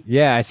anyone listening.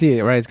 Yeah, I see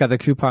it, right? It's got the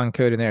coupon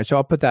code in there. So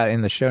I'll put that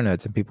in the show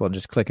notes, and people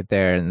just click it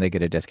there, and they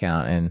get a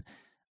discount, and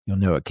you'll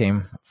know it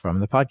came from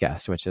the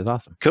podcast, which is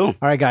awesome. Cool. All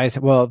right, guys.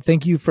 Well,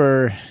 thank you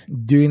for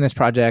doing this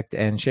project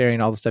and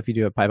sharing all the stuff you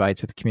do at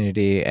PyBites with the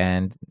community,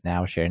 and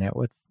now sharing it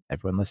with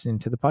everyone listening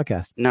to the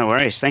podcast. No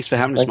worries. Thanks for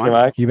having us, Thank you,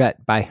 Mike. You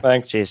bet. Bye.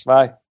 Thanks. Cheers.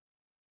 Bye.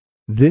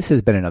 This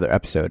has been another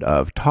episode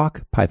of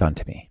Talk Python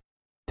to Me.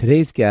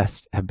 Today's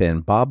guests have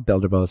been Bob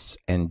Belderbos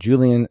and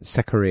Julian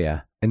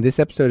Securia, and this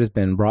episode has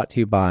been brought to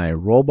you by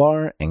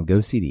Rollbar and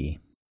GoCD.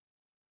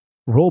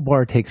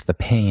 Rollbar takes the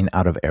pain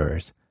out of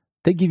errors.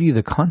 They give you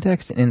the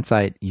context and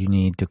insight you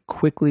need to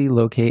quickly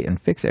locate and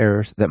fix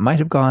errors that might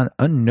have gone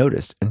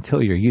unnoticed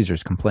until your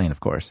users complain, of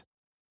course.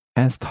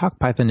 As Talk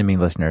Python to Me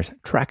listeners,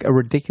 track a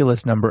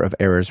ridiculous number of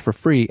errors for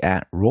free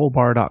at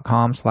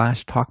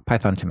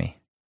rollbar.com/talkpython-to-me.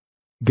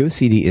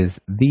 GoCD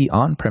is the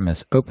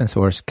on-premise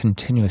open-source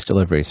continuous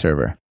delivery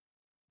server.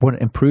 Want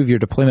to improve your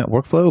deployment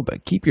workflow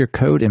but keep your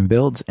code and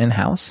builds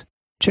in-house?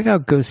 Check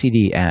out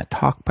GoCD at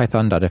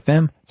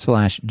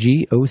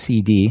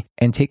talkpython.fm/GOCD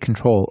and take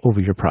control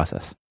over your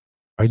process.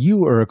 Are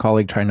you or a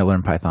colleague trying to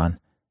learn Python?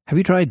 Have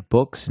you tried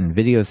books and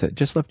videos that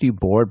just left you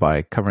bored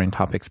by covering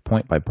topics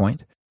point by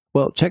point?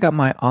 Well, check out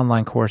my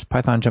online course,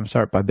 Python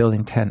Jumpstart by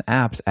Building 10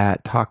 Apps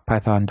at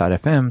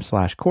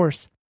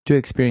talkpython.fm/course to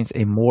experience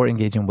a more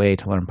engaging way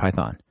to learn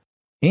Python.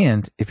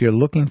 And if you're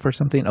looking for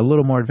something a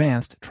little more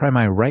advanced, try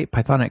my Write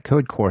Pythonic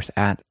Code course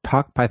at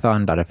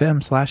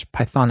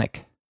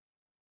talkpython.fm/Pythonic.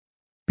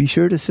 Be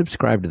sure to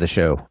subscribe to the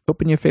show.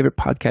 Open your favorite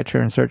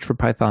podcatcher and search for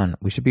Python.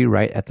 We should be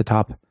right at the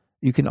top.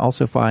 You can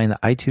also find the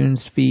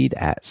iTunes feed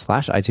at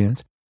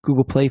 /iTunes,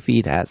 Google Play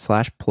feed at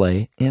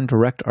 /Play, and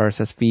direct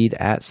RSS feed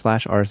at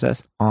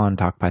 /RSS on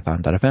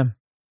talkpython.fm.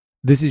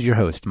 This is your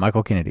host,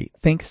 Michael Kennedy.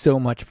 Thanks so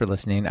much for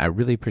listening. I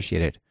really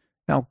appreciate it.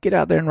 Now get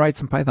out there and write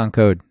some Python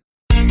code.